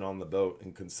information on the boat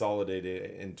and consolidated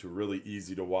it into really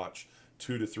easy to watch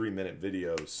 2 to 3 minute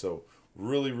videos. So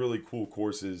really, really cool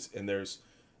courses, and there's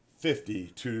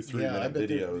 50 2 to 3 minute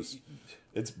videos.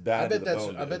 It's bad to the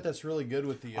bone. I bet that's really good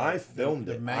with the. I filmed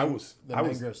it. I was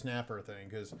mangrove snapper thing,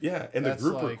 because and the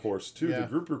grouper course too. The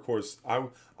grouper course.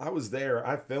 I was there.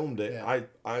 I filmed it. Yeah.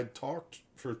 I talked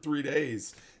for 3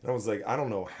 days, and I was like, I don't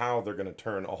know how they're gonna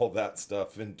turn all that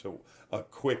stuff into a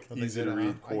quick, easy to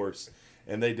read course,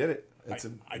 and they did it. It's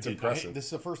impressive. This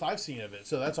is the first I've seen of it,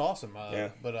 so that's awesome.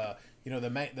 But you know,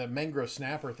 the mangrove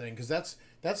snapper thing, because that's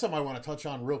something I want to touch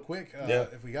on real quick.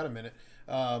 If we got a minute.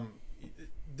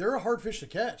 They're a hard fish to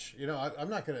catch. You know, I'm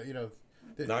not gonna,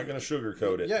 not gonna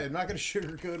sugarcoat it. Yeah, I'm not gonna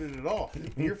sugarcoat it at all.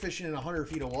 When you're fishing in 100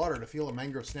 feet of water to feel a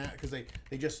mangrove snap, because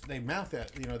they mouth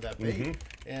that that bait,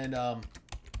 and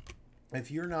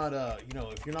if you're not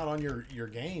if you're not on your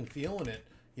game feeling it,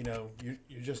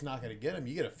 you're just not gonna get them.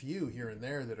 You get a few here and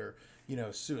there that are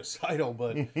suicidal,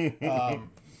 but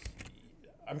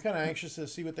I'm kind of anxious to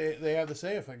see what they have to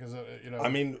say, because I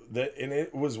mean, and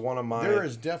it was one of my. There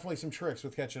is definitely some tricks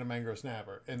with catching a mangrove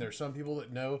snapper, and there's some people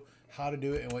that know how to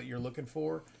do it and what you're looking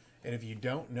for. And if you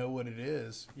don't know what it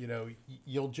is, you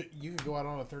can go out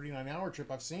on a 39-hour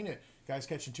trip. I've seen it, guys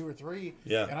catching 2 or 3.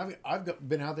 Yeah. And I've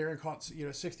been out there and caught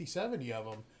 60, 70 of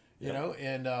them.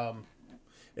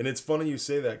 And it's funny you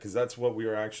say that, because that's what we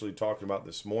were actually talking about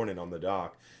this morning on the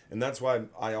dock. And that's why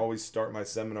I always start my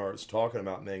seminars talking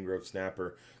about mangrove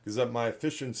snapper, because at my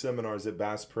fishing seminars at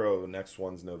Bass Pro, the next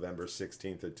one's November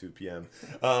 16th at 2 p.m.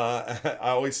 I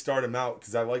always start them out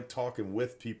because I like talking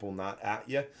with people, not at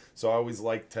you. So I always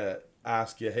like to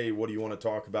ask you, hey, what do you want to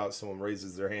talk about? Someone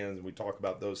raises their hands and we talk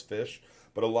about those fish.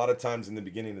 But a lot of times in the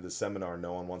beginning of the seminar,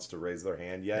 no one wants to raise their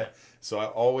hand yet. Yeah. So I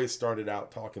always started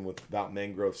out talking about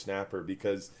mangrove snapper,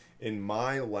 because in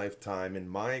my lifetime, in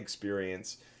my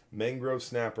experience, mangrove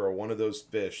snapper are one of those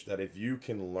fish that if you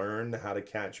can learn how to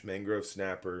catch mangrove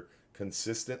snapper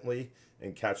consistently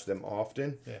and catch them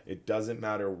often, it doesn't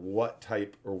matter what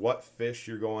type or what fish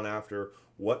you're going after,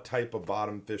 what type of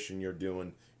bottom fishing you're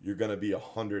doing, you're going to be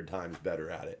 100 times better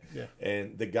at it. Yeah.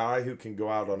 And the guy who can go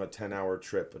out on a 10-hour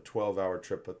trip, a 12-hour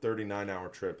trip, a 39-hour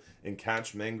trip, and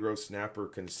catch mangrove snapper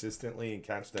consistently and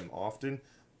catch them often,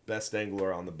 best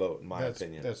angler on the boat, in my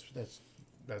opinion.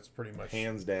 That's pretty much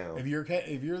hands down. If you're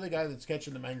the guy that's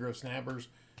catching the mangrove snappers,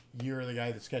 you're the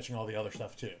guy that's catching all the other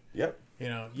stuff too. Yep. You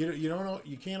don't know,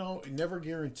 you can't never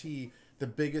guarantee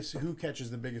who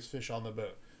catches the biggest fish on the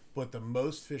boat. But the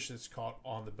most fish that's caught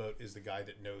on the boat is the guy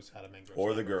that knows how to mangrove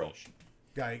or the girl. Fish.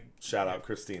 Guy. Shout out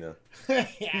Christina.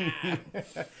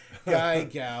 Guy,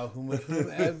 gal,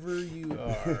 whomever you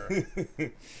are.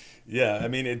 Yeah, I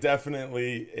mean, it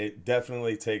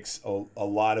definitely takes a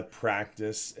lot of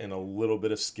practice and a little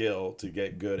bit of skill to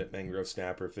get good at mangrove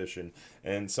snapper fishing.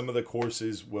 And some of the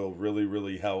courses will really,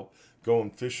 really help.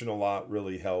 Going fishing a lot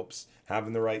really helps.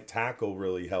 Having the right tackle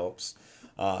really helps.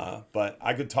 But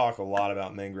I could talk a lot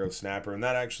about mangrove snapper, and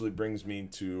that actually brings me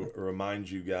to remind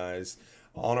you guys,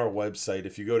 on our website,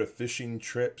 if you go to fishing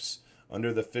trips,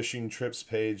 under the fishing trips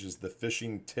page is the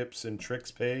fishing tips and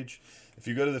tricks page. If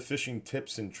you go to the fishing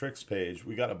tips and tricks page,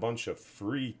 we got a bunch of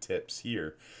free tips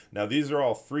here. Now, these are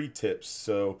all free tips,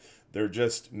 so they're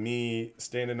just me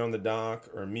standing on the dock,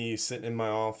 or me sitting in my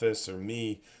office, or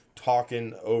me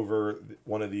talking over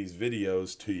one of these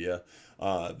videos to you.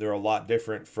 They're a lot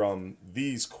different from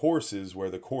these courses, where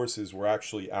the courses were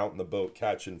actually out in the boat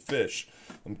catching fish.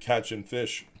 I'm catching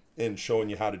fish and showing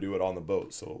you how to do it on the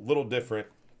boat. So a little different,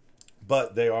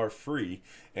 but they are free.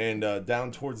 And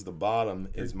down towards the bottom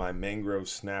is my mangrove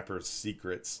snapper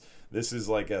secrets. This is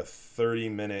like a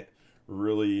 30-minute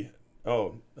really...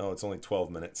 Oh, it's only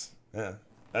 12 minutes. Yeah,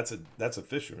 that's a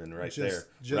fisherman right there.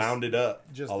 Rounded up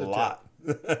a lot.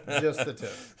 Just the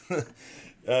tip.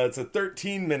 It's a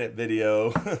 13-minute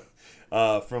video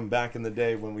from back in the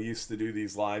day when we used to do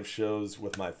these live shows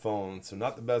with my phone. So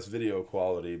not the best video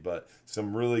quality, but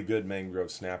some really good mangrove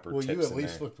snapper tips. Well, you at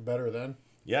least looked better then.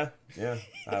 Yeah.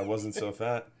 I wasn't so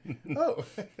fat. Oh.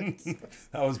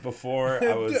 That was before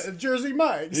I was... Jersey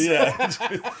Mike's. Yeah.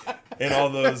 And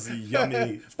all those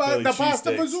yummy Philly the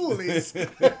pasta fazzulis.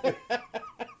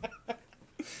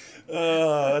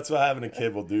 That's what having a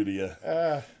kid will do to you.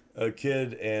 A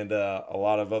kid and a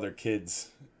lot of other kids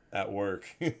at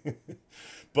work.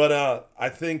 But I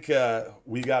think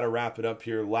we got to wrap it up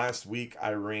here. Last week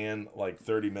I ran like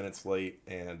 30 minutes late,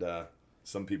 and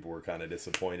some people were kind of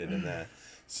disappointed in that.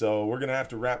 So we're going to have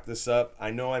to wrap this up.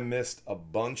 I know I missed a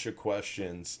bunch of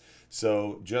questions.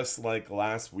 So just like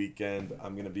last weekend,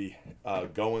 I'm going to be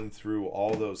going through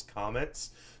all those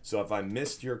comments. So if I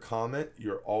missed your comment,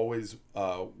 you're always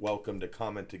welcome to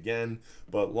comment again.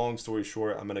 But long story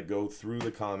short, I'm going to go through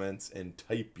the comments and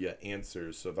type you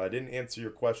answers. So if I didn't answer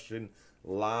your question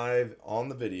live on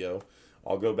the video,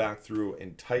 I'll go back through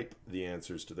and type the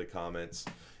answers to the comments.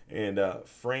 And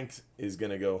Frank is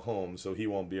going to go home, so he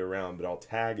won't be around, but I'll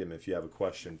tag him if you have a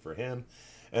question for him.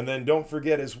 And then don't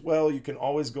forget as well, you can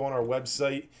always go on our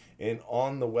website, and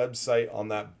on the website, on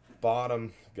that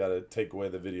bottom, got to take away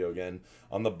the video again,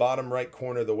 on the bottom right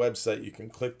corner of the website, you can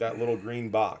click that little green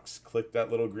box. Click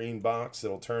that little green box,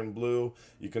 it'll turn blue.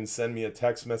 You can send me a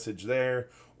text message there,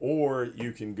 or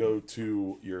you can go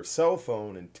to your cell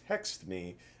phone and text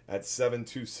me at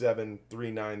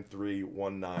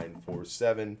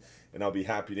 727-393-1947, and I'll be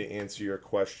happy to answer your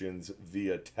questions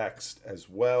via text as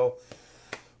well.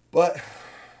 But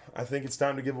I think it's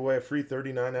time to give away a free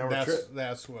 39-hour trip.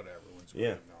 That's what everyone's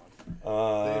waiting on.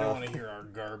 They don't want to hear our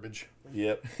garbage.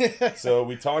 Yep. So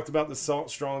we talked about the Salt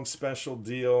Strong special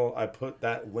deal. I put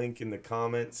that link in the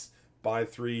comments. Buy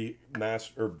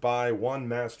one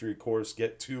mastery course,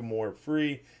 get 2 more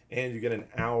free, and you get an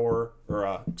hour, or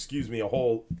a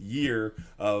whole year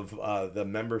of the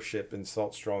membership in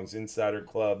Salt Strong's Insider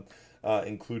Club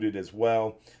included as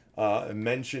well. I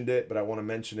mentioned it, but I want to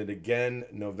mention it again.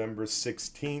 November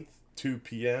 16th, 2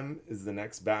 p.m. is the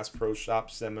next Bass Pro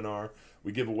Shop seminar.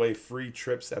 We give away free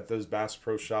trips at those Bass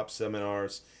Pro Shop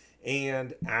seminars.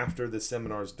 And after the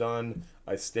seminar's done,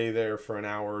 I stay there for an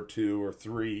hour or 2 or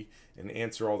 3 and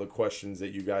answer all the questions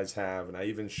that you guys have. And I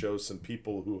even show some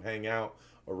people who hang out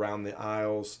around the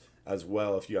aisles as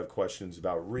well. If you have questions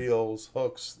about reels,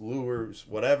 hooks, lures,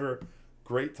 whatever,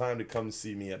 great time to come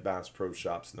see me at Bass Pro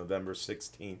Shops, November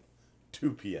 16th,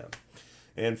 2 p.m.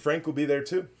 And Frank will be there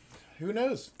too. Who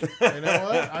knows? You know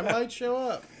what? I might show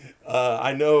up.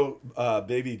 I know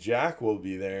Baby Jack will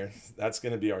be there. That's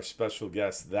going to be our special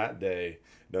guest that day,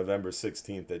 November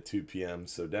 16th at 2 p.m.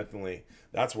 So definitely,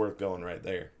 that's worth going right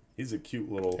there. He's a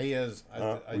cute little... He is.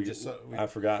 I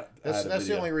forgot. That's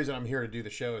the only reason I'm here to do the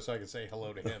show, is so I can say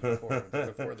hello to him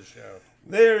before the show.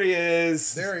 There he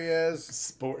is. There he is.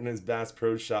 Sporting his Bass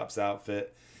Pro Shops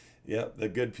outfit. Yep, the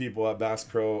good people at Bass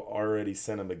Pro already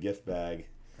sent him a gift bag.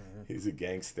 He's a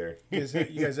gangster. You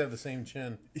guys have the same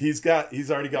chin. He's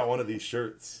already got one of these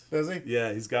shirts. Does he?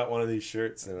 Yeah, he's got one of these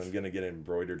shirts, and I'm gonna get it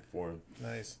embroidered for him.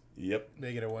 Nice. Yep.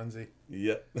 Make it a onesie.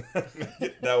 Yep.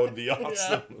 That would be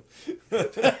awesome.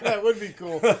 That would be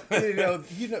cool.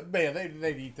 Man,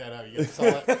 they'd eat that up. You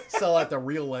can sell at the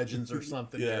Real Legends or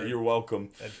something. Yeah, you're welcome.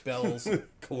 At Bell's.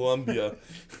 Columbia.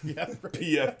 Yeah, right.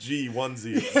 PFG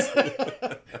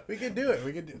onesies. We could do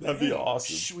it. That'd be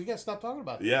awesome. We got to stop talking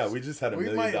about this. Yeah, we just had a $1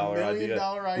 million idea.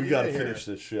 We got to finish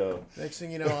this show. Next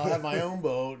thing you know, I'll have my own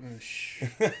boat and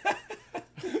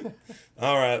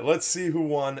All right, let's see who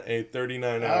won a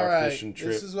 39-hour fishing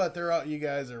trip. This is what you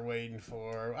guys are waiting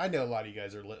for. I know a lot of you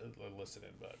guys are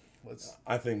listening, but let's...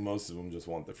 I think most of them just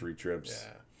want the free trips.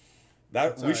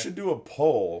 Yeah. We should do a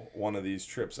poll one of these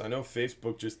trips. I know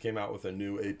Facebook just came out with a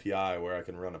new API where I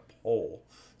can run a poll.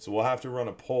 So we'll have to run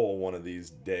a poll one of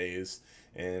these days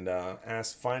and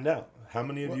find out how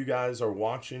many of you guys are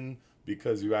watching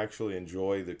because you actually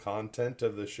enjoy the content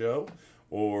of the show,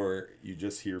 or you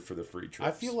just here for the free trips.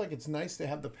 I feel like it's nice to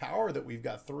have the power that we've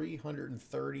got 40 people.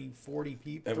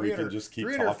 And we can just keep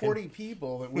 340 talking.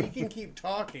 People that we can keep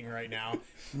talking right now,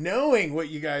 knowing what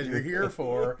you guys are here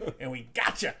for, and we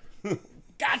gotcha.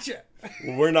 Gotcha.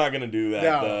 Well, we're not going to do that,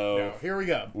 though. No, here we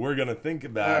go. We're going to think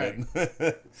about it.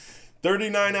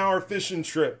 39-hour fishing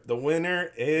trip. The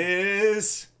winner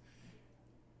is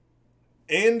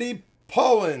Andy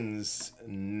Pollins.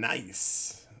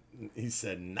 Nice. He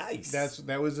said nice.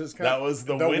 That was his comment. That was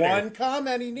the winner. One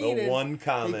comment he needed. The one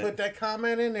comment. He put that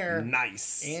comment in there.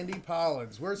 Nice. Andy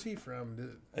Pollins. Where's he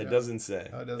from? It doesn't say.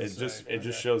 Oh, it doesn't It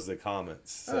just shows the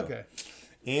comments. So. Okay.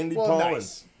 Andy Pollins.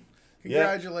 Nice.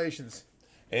 Congratulations.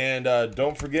 Yep. And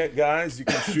don't forget, guys, you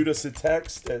can shoot us a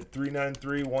text at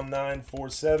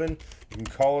 393-1947. You can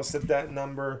call us at that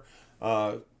number.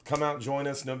 Come out, join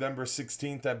us November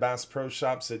 16th at Bass Pro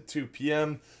Shops at 2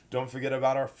 p.m. Don't forget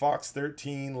about our Fox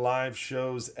 13 live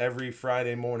shows every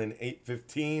Friday morning,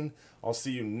 8:15 I'll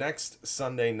see you next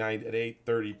Sunday night at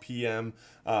 8:30 p.m.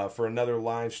 For another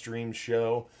live stream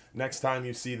show. Next time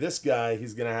you see this guy,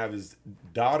 he's going to have his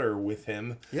daughter with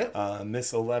him. Yep.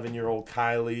 Miss 11-year-old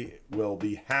Kylie will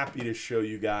be happy to show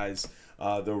you guys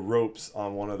the ropes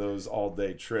on one of those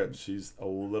all-day trips. She's a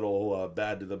little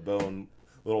bad to the bone,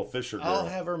 little fisher girl. I'll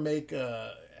have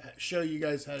her show you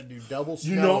guys how to do double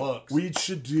snell hooks. We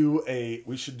should do a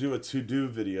to-do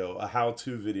video, a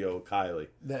how-to video of Kylie.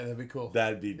 That'd be cool.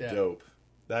 That'd be dope.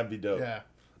 That'd be dope. Yeah.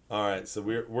 All right, so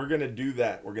we're gonna do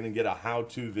that. We're gonna get a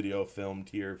how-to video filmed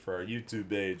here for our YouTube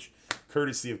page,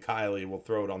 courtesy of Kylie. We'll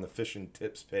throw it on the fishing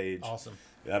tips page. Awesome.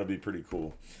 That'll be pretty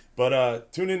cool.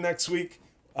 But tune in next week.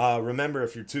 Remember,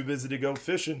 if you're too busy to go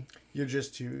fishing, you're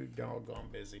just too doggone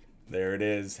busy. There it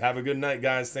is. Have a good night,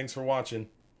 guys. Thanks for watching.